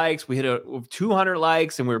 100 likes. We hit 200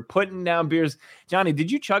 likes and we were putting down beers. Johnny,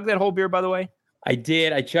 did you chug that whole beer, by the way? I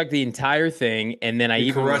did. I chugged the entire thing, and then I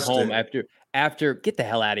even went home after. Get the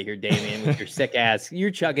hell out of here, Damien, with your sick ass. You're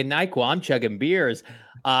chugging NyQuil. I'm chugging beers.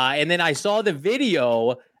 And then I saw the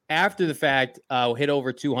video after the fact, hit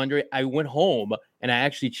over 200. I went home and I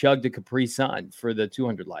actually chugged a Capri Sun for the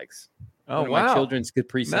 200 likes. Oh, wow. My children's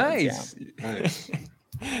Capri Sun. Nice. Yeah. Nice.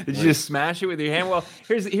 Did you just smash it with your hand? Well,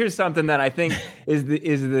 here's something that I think is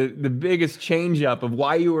the biggest change up of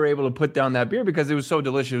why you were able to put down that beer, because it was so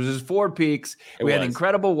delicious. It was just Four Peaks. We had an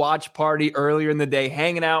incredible watch party earlier in the day,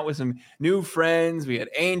 hanging out with some new friends. We had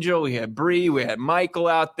Angel, we had Bree, we had Michael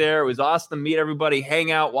out there. It was awesome to meet everybody,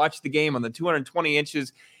 hang out, watch the game on the 220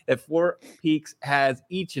 inches that Four Peaks has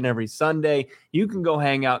each and every Sunday. You can go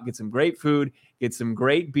hang out, get some great food, get some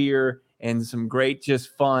great beer, and some great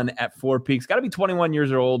just fun at Four Peaks. Got to be 21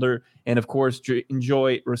 years or older, and of course,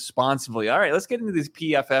 enjoy responsibly. All right, let's get into these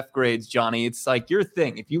PFF grades, Johnny. It's like your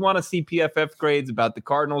thing. If you want to see PFF grades about the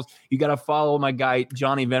Cardinals, you got to follow my guy,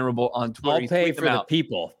 Johnny Venerable, on Twitter. I'll pay for the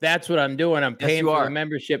people. That's what I'm doing. I'm paying for a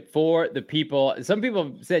membership for the people. Some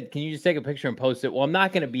people said, can you just take a picture and post it? Well, I'm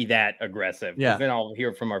not going to be that aggressive. Yeah. Then I'll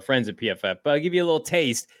hear from our friends at PFF. But I'll give you a little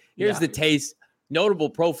taste. Here's the taste.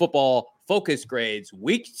 Notable Pro Football Focus grades,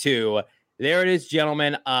 week 2. There it is,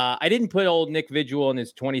 gentlemen. I didn't put old Nick Vigil in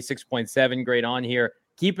his 26.7 grade on here.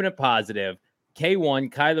 Keeping it positive.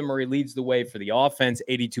 K1, Kyler Murray leads the way for the offense,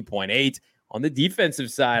 82.8. On the defensive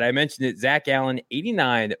side, I mentioned it, Zach Allen,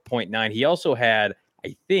 89.9. He also had,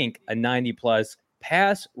 I think, a 90-plus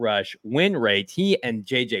pass rush win rate. He and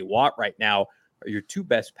J.J. Watt right now are your two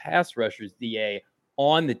best pass rushers, DA,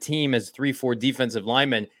 on the team as 3-4 defensive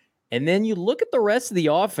linemen. And then you look at the rest of the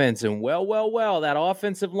offense, and well, that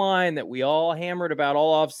offensive line that we all hammered about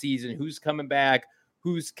all offseason, who's coming back,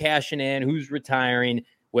 who's cashing in, who's retiring.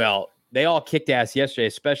 Well, they all kicked ass yesterday,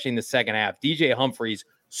 especially in the second half. DJ Humphries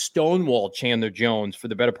stonewalled Chandler Jones for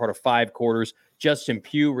the better part of 5 quarters. Justin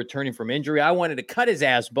Pugh returning from injury. I wanted to cut his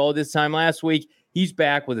ass, Bo, this time last week. He's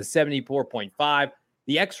back with a 74.5.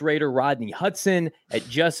 The ex-Raider Rodney Hudson at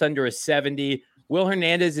just under a 70. Will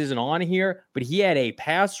Hernandez isn't on here, but he had a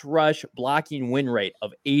pass rush blocking win rate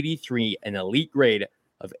of 83, an elite grade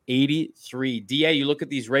of 83. DA, you look at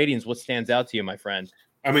these ratings, what stands out to you, my friend?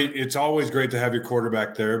 I mean, it's always great to have your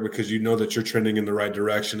quarterback there because you know that you're trending in the right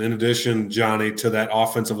direction. In addition, Johnny, to that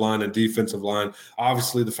offensive line and defensive line,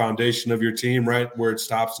 obviously the foundation of your team, right, where it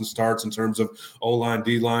stops and starts in terms of O-line,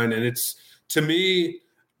 D-line. And it's, to me,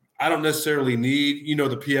 I don't necessarily need,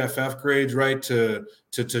 the PFF grades, right, to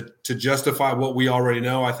justify what we already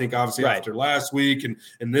know. I think obviously after last week and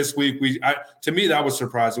this week, to me, that was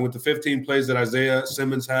surprising with the 15 plays that Isaiah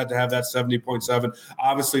Simmons had to have that 70.7.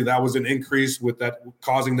 Obviously, that was an increase with that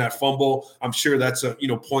causing that fumble. I'm sure that's a,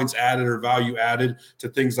 points added or value added to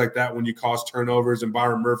things like that when you cause turnovers. And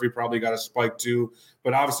Byron Murphy probably got a spike too.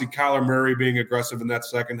 But obviously, Kyler Murray being aggressive in that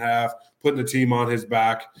second half, putting the team on his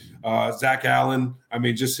back. Zach Allen, I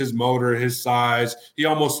mean, just his motor, his size. He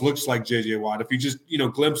almost looks like J.J. Watt. If you just,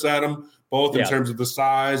 glimpse at him, both in terms of the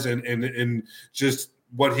size and just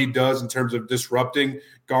what he does in terms of disrupting.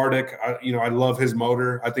 Gardeck, I love his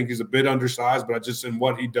motor. I think he's a bit undersized, but just in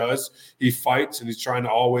what he does, he fights and he's trying to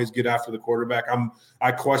always get after the quarterback.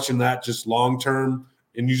 I question that just long term.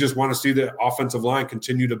 And you just want to see the offensive line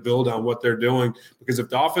continue to build on what they're doing. Because if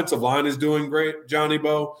the offensive line is doing great, Johnny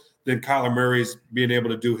Bo, then Kyler Murray's being able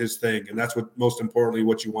to do his thing. And that's what, most importantly,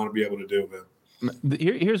 what you want to be able to do, man.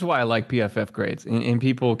 Here's why I like PFF grades. And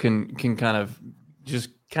people can kind of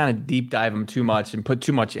deep dive them too much and put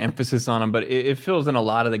too much emphasis on them. But it fills in a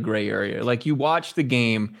lot of the gray area. Like you watch the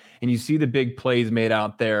game and you see the big plays made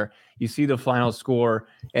out there. You see the final score,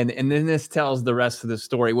 and then this tells the rest of the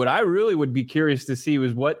story. What I really would be curious to see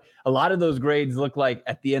was what a lot of those grades look like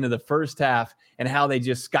at the end of the first half and how they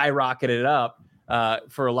just skyrocketed up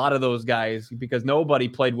for a lot of those guys because nobody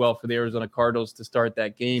played well for the Arizona Cardinals to start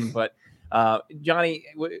that game. But Johnny,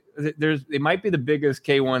 it might be the biggest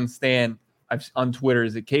K1 stan on Twitter.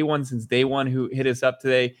 Is it K1 since day one who hit us up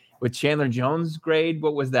today with Chandler Jones' grade?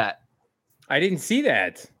 What was that? I didn't see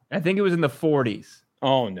that. I think it was in the 40s.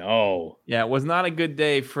 Oh, no. Yeah, it was not a good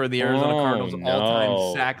day for the Arizona Cardinals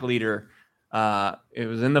all-time sack leader. It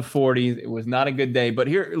was in the 40s. It was not a good day. But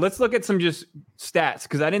here, let's look at some just stats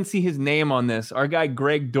because I didn't see his name on this. Our guy,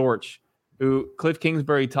 Greg Dortch, who Cliff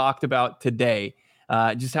Kingsbury talked about today,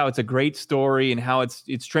 just how it's a great story and how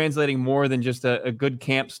it's translating more than just a good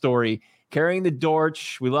camp story. Carrying the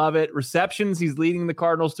Dortch, we love it. Receptions, he's leading the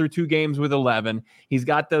Cardinals through 2 games with 11. He's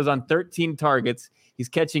got those on 13 targets. He's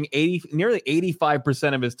catching nearly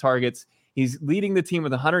 85% of his targets. He's leading the team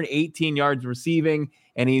with 118 yards receiving,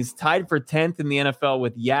 and he's tied for 10th in the NFL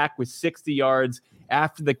with Yak with 60 yards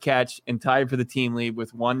after the catch and tied for the team lead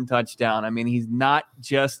with 1 touchdown. I mean, he's not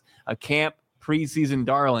just a camp preseason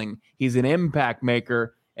darling. He's an impact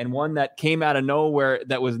maker and one that came out of nowhere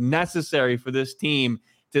that was necessary for this team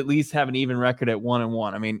to at least have an even record at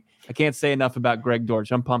 1-1. I mean, I can't say enough about Greg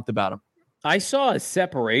Dortch. I'm pumped about him. I saw a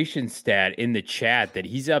separation stat in the chat that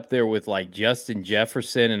he's up there with like Justin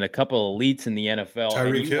Jefferson and a couple of elites in the NFL.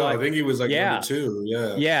 Tyreek Hill, I think he was like number 2.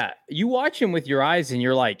 Yeah. Yeah. You watch him with your eyes and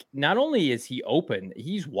you're like, not only is he open,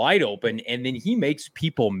 he's wide open, and then he makes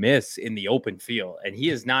people miss in the open field. And he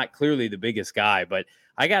is not clearly the biggest guy. But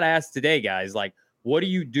I got to ask today, guys, like, what do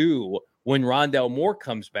you do when Rondale Moore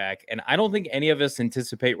comes back? And I don't think any of us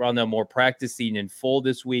anticipate Rondale Moore practicing in full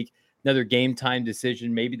this week. Another game time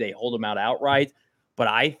decision. Maybe they hold him out outright. But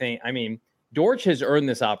Dortch has earned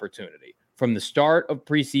this opportunity from the start of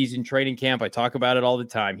preseason training camp. I talk about it all the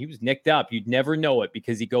time. He was nicked up. You'd never know it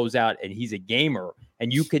because he goes out and he's a gamer.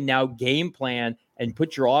 And you can now game plan and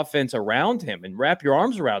put your offense around him and wrap your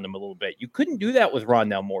arms around him a little bit. You couldn't do that with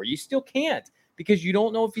Rondale Moore. You still can't because you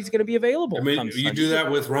don't know if he's going to be available. I mean, you do that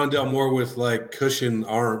with Rondale Moore with like cushion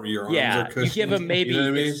arm. Your arms are cushioned. You give him maybe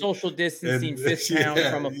the social distancing fist pound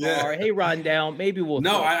from afar. Yeah. Hey, Rondale, maybe we'll.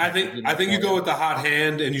 No, I think you go with the hot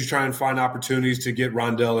hand and you try and find opportunities to get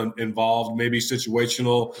Rondale involved, maybe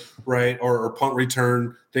situational, right, or punt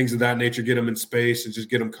return, things of that nature. Get him in space and just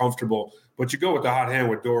get him comfortable. But you go with the hot hand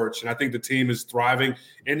with Dortch, and I think the team is thriving.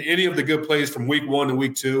 And any of the good plays from week 1 to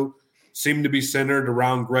week 2 seem to be centered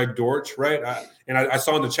around Greg Dortch, right? I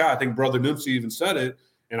saw in the chat, I think Brother Noopsy even said it,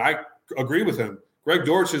 and I agree with him. Greg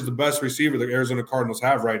Dortch is the best receiver the Arizona Cardinals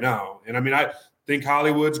have right now. And I mean, I think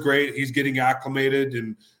Hollywood's great. He's getting acclimated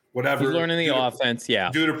and whatever. He's learning the offense,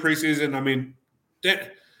 due to preseason. I mean,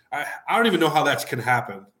 I don't even know how that can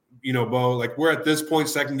happen. Bo, like we're at this point,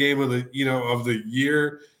 second game of the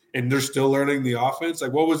year, and they're still learning the offense.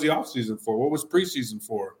 Like, what was the offseason for? What was preseason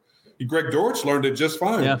for? Greg Dortch learned it just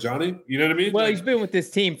fine, Johnny. You know what I mean? Well, he's been with this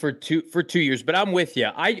team for 2 years, but I'm with you.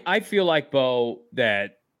 I feel like, Bo,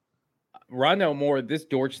 that Rondale Moore, this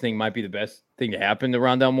Dortch thing might be the best thing to happen to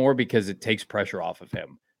Rondale Moore because it takes pressure off of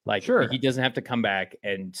him. Like, he doesn't have to come back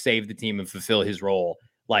and save the team and fulfill his role.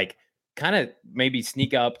 Like, kind of maybe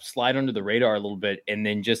sneak up, slide under the radar a little bit, and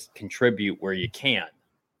then just contribute where you can.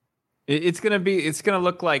 It's going to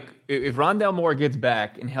look like if Rondale Moore gets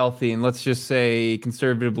back and healthy, and let's just say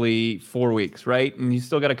conservatively 4 weeks, right? And you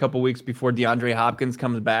still got a couple weeks before DeAndre Hopkins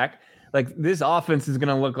comes back. Like, this offense is going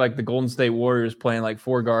to look like the Golden State Warriors playing like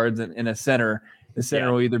 4 guards and a center. The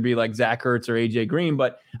center will either be like Zach Ertz or AJ Green.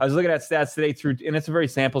 But I was looking at stats today and it's a very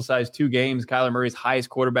sample size, 2 games. Kyler Murray's highest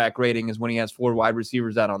quarterback rating is when he has 4 wide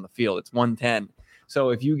receivers out on the field. It's 110. So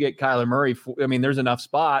if you get Kyler Murray, there's enough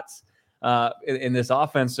spots in this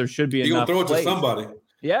offense. There should be enough. You'll throw it to somebody.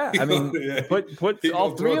 Yeah, I mean, put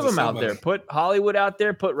all 3 of them out there. Put Hollywood out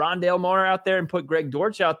there, put Rondale Moore out there, and put Greg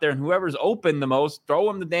Dortch out there. And whoever's open the most, throw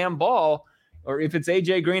him the damn ball. Or if it's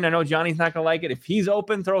AJ Green, I know Johnny's not going to like it. If he's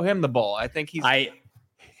open, throw him the ball. I think he's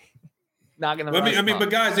not going to.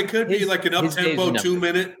 But guys, it could be like an up-tempo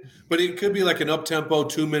 2-minute. But it could be like an up-tempo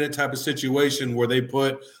 2-minute type of situation where they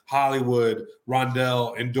put Hollywood,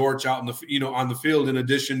 Rondale, and Dortch out on the field in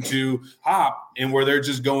addition to Hop, and where they're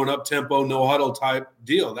just going up-tempo, no huddle type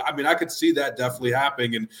deal. I mean, I could see that definitely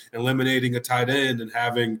happening and eliminating a tight end and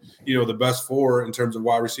having the best 4 in terms of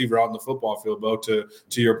wide receiver out in the football field, Bo. To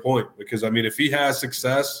your point, because I mean, if he has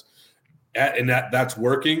success and that's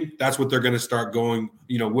working, that's what they're going to start going,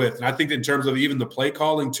 with. And I think in terms of even the play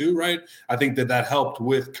calling too, right? I think that helped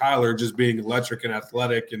with Kyler just being electric and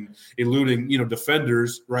athletic and eluding,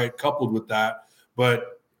 defenders, right? Coupled with that.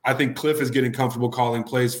 But I think Cliff is getting comfortable calling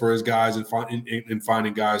plays for his guys and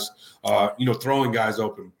finding guys, throwing guys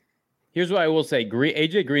open. Here's what I will say.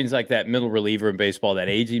 AJ Green's like that middle reliever in baseball, that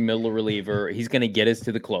aging middle reliever. He's going to get us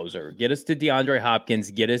to the closer, get us to DeAndre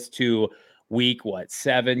Hopkins, get us to week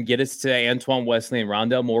 7, get us to Antoine Wesley and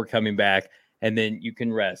Rondale Moore coming back, and then you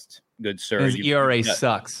can rest, good sir. His ERA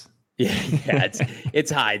sucks. Yeah,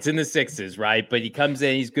 it's high. It's in the 6s, right? But he comes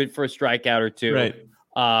in, he's good for a strikeout or 2. Right.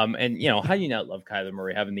 And how do you not love Kyler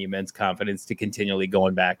Murray having the immense confidence to continually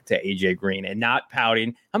going back to AJ Green and not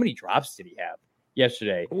pouting? How many drops did he have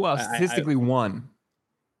yesterday? Well, statistically 1.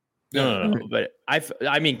 No. But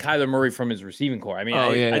I mean, Kyler Murray from his receiving core. I mean,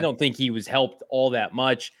 I don't think he was helped all that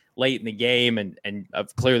much late in the game and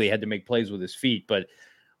clearly had to make plays with his feet. But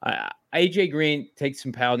AJ Green takes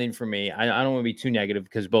some pounding for me. I don't want to be too negative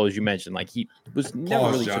because, Bo, as you mentioned, like he was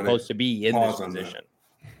never really supposed to be in this position.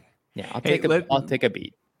 Yeah, I'll take a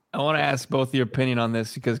beat. I want to ask both your opinion on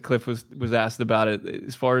this because Cliff was asked about it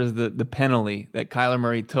as far as the penalty that Kyler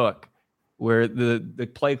Murray took, where the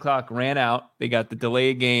play clock ran out. They got the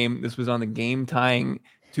delay game. This was on the game tying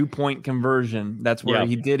 2-point conversion. That's where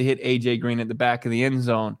he did hit AJ Green at the back of the end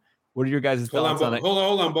zone. What are your guys' thoughts on it?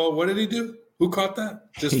 Hold on, Bo. What did he do? Who caught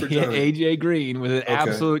that? Just for hit AJ Green with an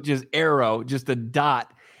absolute just arrow, just a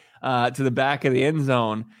dot to the back of the end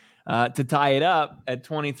zone to tie it up at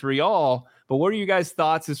 23-all. But what are you guys'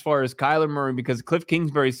 thoughts as far as Kyler Murray? Because Cliff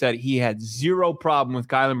Kingsbury said he had zero problem with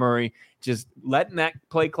Kyler Murray just letting that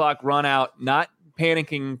play clock run out, not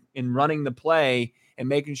panicking and running the play and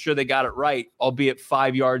making sure they got it right, albeit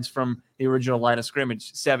 5 yards from the original line of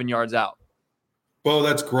scrimmage, 7 yards out. Well,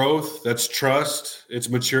 that's growth. That's trust. It's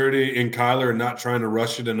maturity in Kyler and not trying to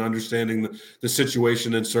rush it and understanding the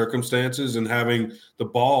situation and circumstances and having the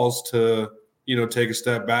balls to, take a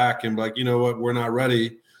step back and be like, you know what, we're not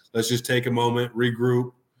ready. Let's just take a moment,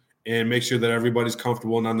 regroup, and make sure that everybody's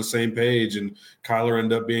comfortable and on the same page. And Kyler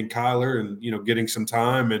ended up being Kyler and, getting some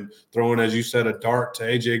time and throwing, as you said, a dart to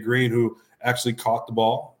AJ Green, who actually caught the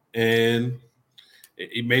ball. And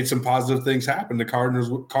he made some positive things happen. The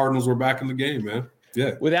Cardinals were back in the game, man.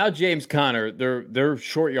 Yeah. Without James Conner, their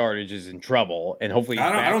short yardage is in trouble, and hopefully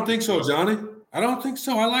I don't think so, Johnny. I don't think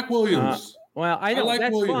so. I like Williams. I know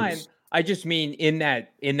that's Williams. fine. I just mean in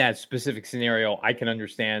that specific scenario, I can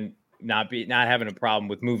understand not having a problem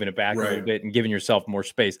with moving it back a little bit and giving yourself more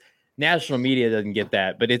space. National media doesn't get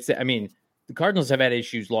that, but the Cardinals have had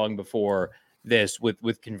issues long before this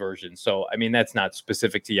with conversion. So that's not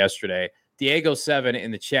specific to yesterday. Diego7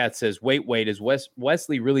 in the chat says, wait, is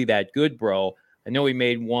Wesley really that good, bro? I know he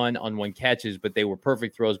made 1-on-1 catches, but they were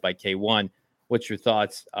perfect throws by K1. What's your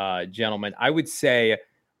thoughts, gentlemen? I would say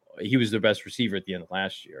he was their best receiver at the end of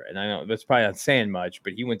last year. And I know that's probably not saying much,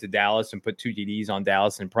 but he went to Dallas and put 2 TDs on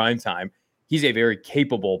Dallas in prime time. He's a very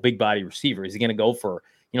capable big body receiver. Is he going to go for,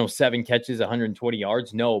 7 catches, 120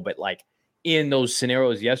 yards? No, but like in those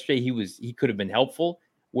scenarios yesterday, he could have been helpful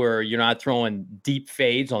where you're not throwing deep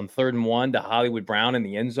fades on 3rd and 1 to Hollywood Brown in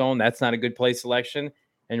the end zone. That's not a good play selection.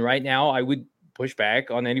 And right now I would push back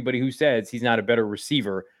on anybody who says he's not a better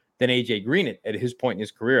receiver than AJ Green at his point in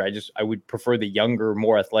his career. I would prefer the younger,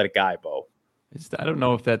 more athletic guy, Bo. I don't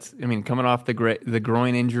know if that's, coming off the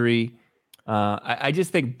groin injury. I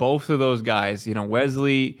just think both of those guys,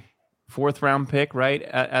 Wesley, 4th round pick, right,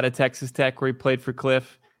 out of Texas Tech where he played for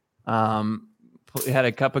Cliff. Had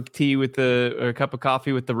a cup of tea or a cup of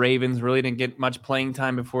coffee with the Ravens. Really didn't get much playing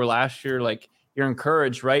time before last year. Like, you're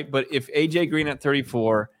encouraged, right? But if AJ Green at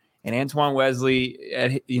 34 and Antoine Wesley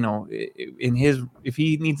if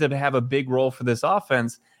he needs to have a big role for this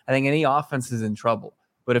offense, I think any offense is in trouble.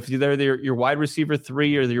 But if they're your wide receiver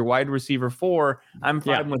 3 or your wide receiver 4, I'm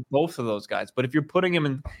fine with both of those guys. But if you're putting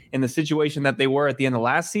them in the situation that they were at the end of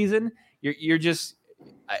last season, you're just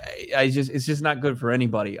it's just not good for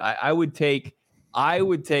anybody. I would take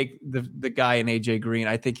the guy in AJ Green.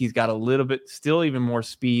 I think he's got a little bit still even more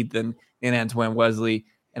speed than in Antoine Wesley,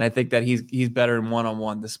 and I think that he's better in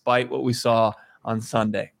one-on-one despite what we saw on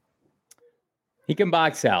Sunday. He can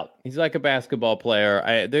box out. He's like a basketball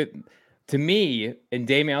player. To me, and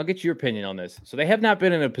Damien, I'll get your opinion on this. So they have not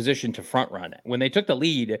been in a position to front run. When they took the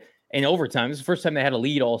lead in overtime, this is the first time they had a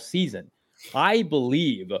lead all season. I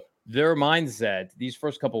believe their mindset these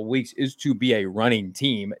first couple of weeks is to be a running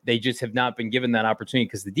team. They just have not been given that opportunity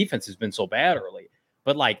because the defense has been so bad early.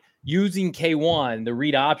 But like using K1, the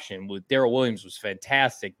read option with Darrell Williams was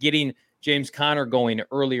fantastic. Getting James Conner going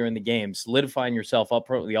earlier in the game, solidifying yourself up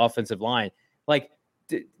front with the offensive line. Like,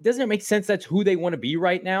 doesn't it make sense that's who they want to be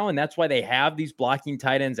right now? And that's why they have these blocking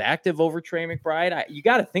tight ends active over Trey McBride. You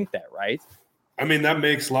got to think that, right? I mean, that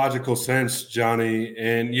makes logical sense, Johnny,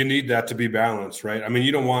 and you need that to be balanced, right? I mean,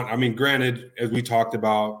 you don't want – granted, as we talked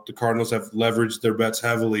about, the Cardinals have leveraged their bets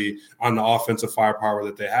heavily on the offensive firepower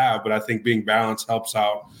that they have, but I think being balanced helps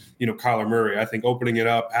out, Kyler Murray. I think opening it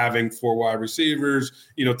up, having 4 wide receivers,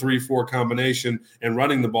 3-4 combination, and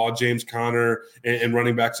running the ball, James Conner and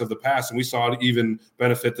running backs of the past. And we saw it even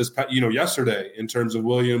benefit this, yesterday in terms of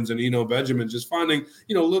Williams and Eno Benjamin just finding,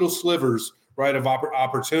 little slivers – right, of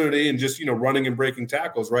opportunity and just, running and breaking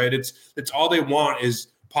tackles, right? It's all they want is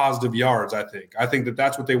positive yards, I think. I think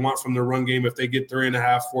that's what they want from their run game. If they get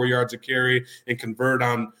 3.5, 4 yards a carry and convert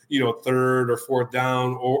on, 3rd or 4th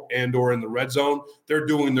down or in the red zone, they're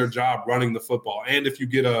doing their job running the football. And if you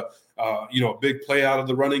get a big play out of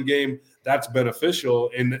the running game, that's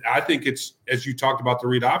beneficial. And I think it's, as you talked about the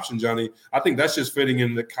read option, Johnny, I think that's just fitting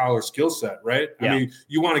in the Kyler skill set, right? Yeah. I mean,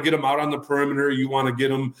 you want to get them out on the perimeter. You want to get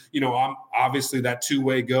them, obviously that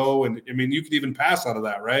 2-way go. And you could even pass out of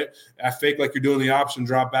that, right? I fake like you're doing the option,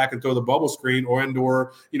 drop back and throw the bubble screen or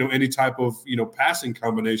any type of, passing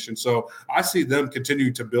combination. So I see them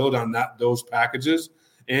continuing to build on those packages.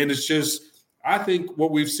 And it's just, I think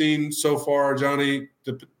what we've seen so far, Johnny,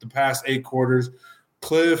 the past 8 quarters,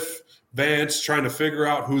 Cliff, Vance trying to figure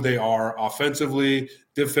out who they are offensively,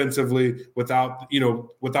 defensively, without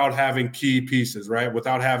having key pieces, right?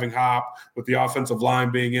 Without having Hop, with the offensive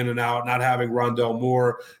line being in and out, not having Rondell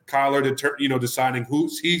Moore, Kyler, deciding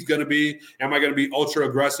who he's going to be. Am I going to be ultra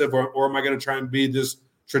aggressive or am I going to try and be this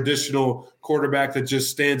traditional quarterback that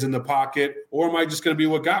just stands in the pocket, or am I just going to be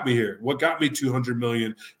what got me here? What got me $200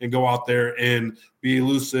 million and go out there and be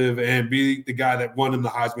elusive and be the guy that won him the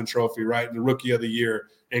Heisman Trophy, right? And the Rookie of the Year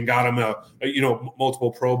and got him multiple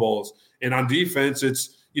Pro Bowls. And on defense,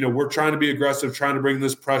 it's, we're trying to be aggressive, trying to bring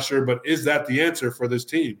this pressure, but is that the answer for this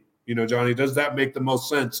team? Johnny, does that make the most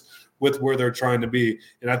sense with where they're trying to be?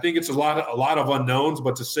 And I think it's a lot of unknowns,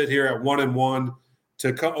 but to sit here at 1-1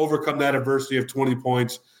 to overcome that adversity of 20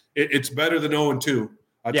 points, it's better than 0-2.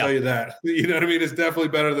 I'll tell you that. You know what I mean? It's definitely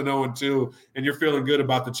better than 0-2, and you're feeling good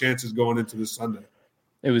about the chances going into this Sunday.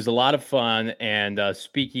 It was a lot of fun, and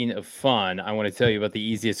speaking of fun, I want to tell you about the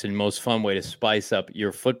easiest and most fun way to spice up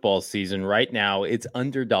your football season. Right now, it's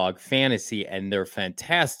Underdog Fantasy, and their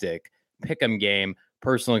fantastic pick'em game.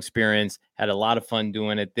 Personal experience, had a lot of fun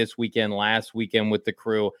doing it this weekend, last weekend with the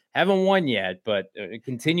crew. Haven't won yet, but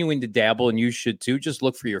continuing to dabble, and you should too. Just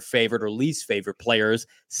look for your favorite or least favorite players,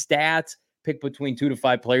 stats, pick between 2 to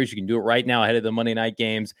 5 players. You can do it right now ahead of the Monday night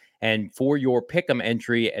games. And for your pick'em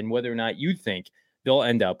entry and whether or not you think they'll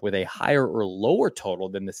end up with a higher or lower total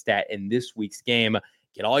than the stat in this week's game,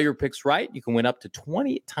 get all your picks right. You can win up to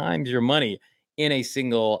 20 times your money in a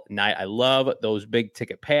single night. I love those big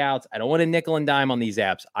ticket payouts. I don't want a nickel and dime on these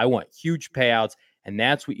apps. I want huge payouts, and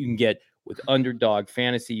that's what you can get with Underdog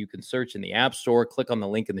Fantasy. You can search in the App Store, click on the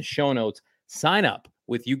link in the show notes, sign up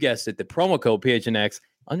with, you guessed it, the promo code PHNX.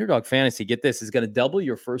 Underdog Fantasy, get this, is going to double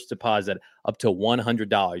your first deposit up to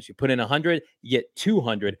 $100. You put in $100, you get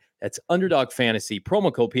 $200. That's Underdog Fantasy,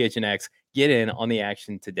 promo code PHNX. Get in on the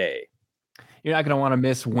action today. You're not going to want to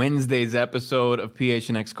miss Wednesday's episode of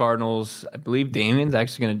PHNX Cardinals. I believe Damien's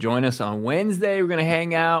actually going to join us on Wednesday. We're going to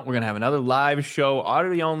hang out. We're going to have another live show,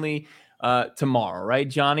 audio only, tomorrow, right,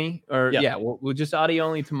 Johnny? Or yeah, we'll just audio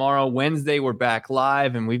only tomorrow. Wednesday, we're back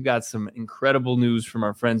live, and we've got some incredible news from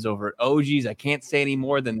our friends over at OG's. I can't say any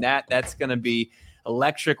more than that. That's going to be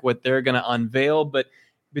electric what they're going to unveil. But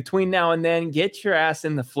between now and then, get your ass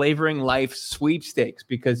in the Flavoring Life sweepstakes,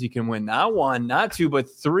 because you can win not one, not two, but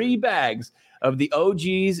 3 bags of the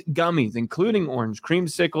OG's gummies, including orange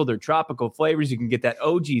creamsicle, their tropical flavors. You can get that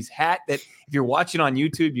OG's hat that, if you're watching on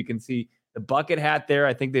YouTube, you can see the bucket hat there.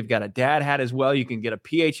 I think they've got a dad hat as well. You can get a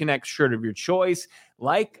PHNX shirt of your choice,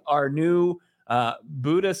 like our new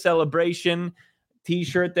Buddha Celebration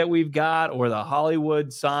t-shirt that we've got, or the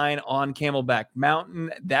Hollywood sign on Camelback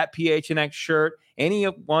Mountain, that PHNX shirt, any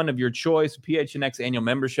one of your choice, PHNX annual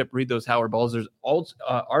membership, read those Howard Balzer's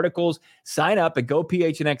articles, sign up at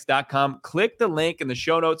gophnx.com, click the link in the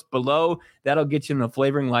show notes below. That'll get you in the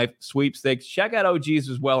Flavoring Life sweepstakes. Check out OG's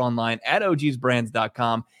as well online at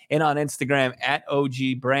ogsbrands.com and on Instagram at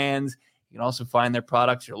OGBrands. You can also find their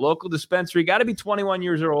products at your local dispensary. Got to be 21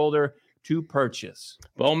 years or older to purchase.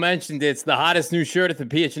 Bo mentioned it's the hottest new shirt at the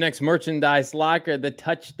PHNX merchandise locker, the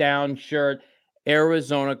touchdown shirt,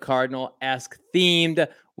 Arizona Cardinal-esque themed.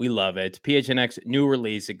 We love it. PHNX new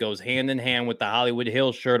release. It goes hand in hand with the Hollywood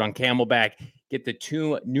Hills shirt on Camelback. Get the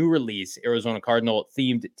 2 new release Arizona Cardinal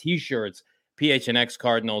themed t-shirts, PHNX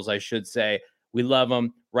Cardinals, I should say. We love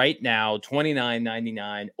them right now,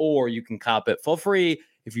 $29.99, or you can cop it for free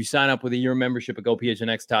if you sign up with a year membership at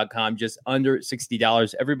gophnx.com, just under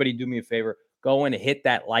 $60. Everybody do me a favor. Go in and hit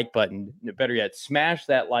that like button. Better yet, smash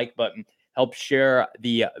that like button. Help share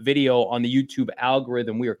the video on the YouTube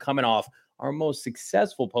algorithm. We are coming off our most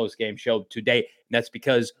successful post-game show to date, and that's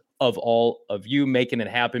because of all of you making it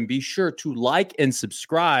happen. Be sure to like and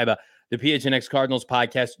subscribe the PHNX Cardinals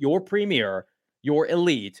podcast, your premier, your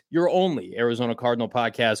elite, your only Arizona Cardinal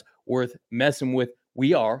podcast worth messing with.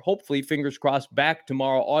 We are, hopefully, fingers crossed, back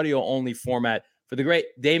tomorrow, audio-only format. For the great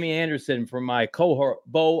Damien Anderson, from my cohort,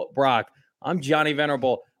 Bo Brock, I'm Johnny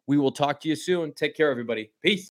Venerable. We will talk to you soon. Take care, everybody. Peace.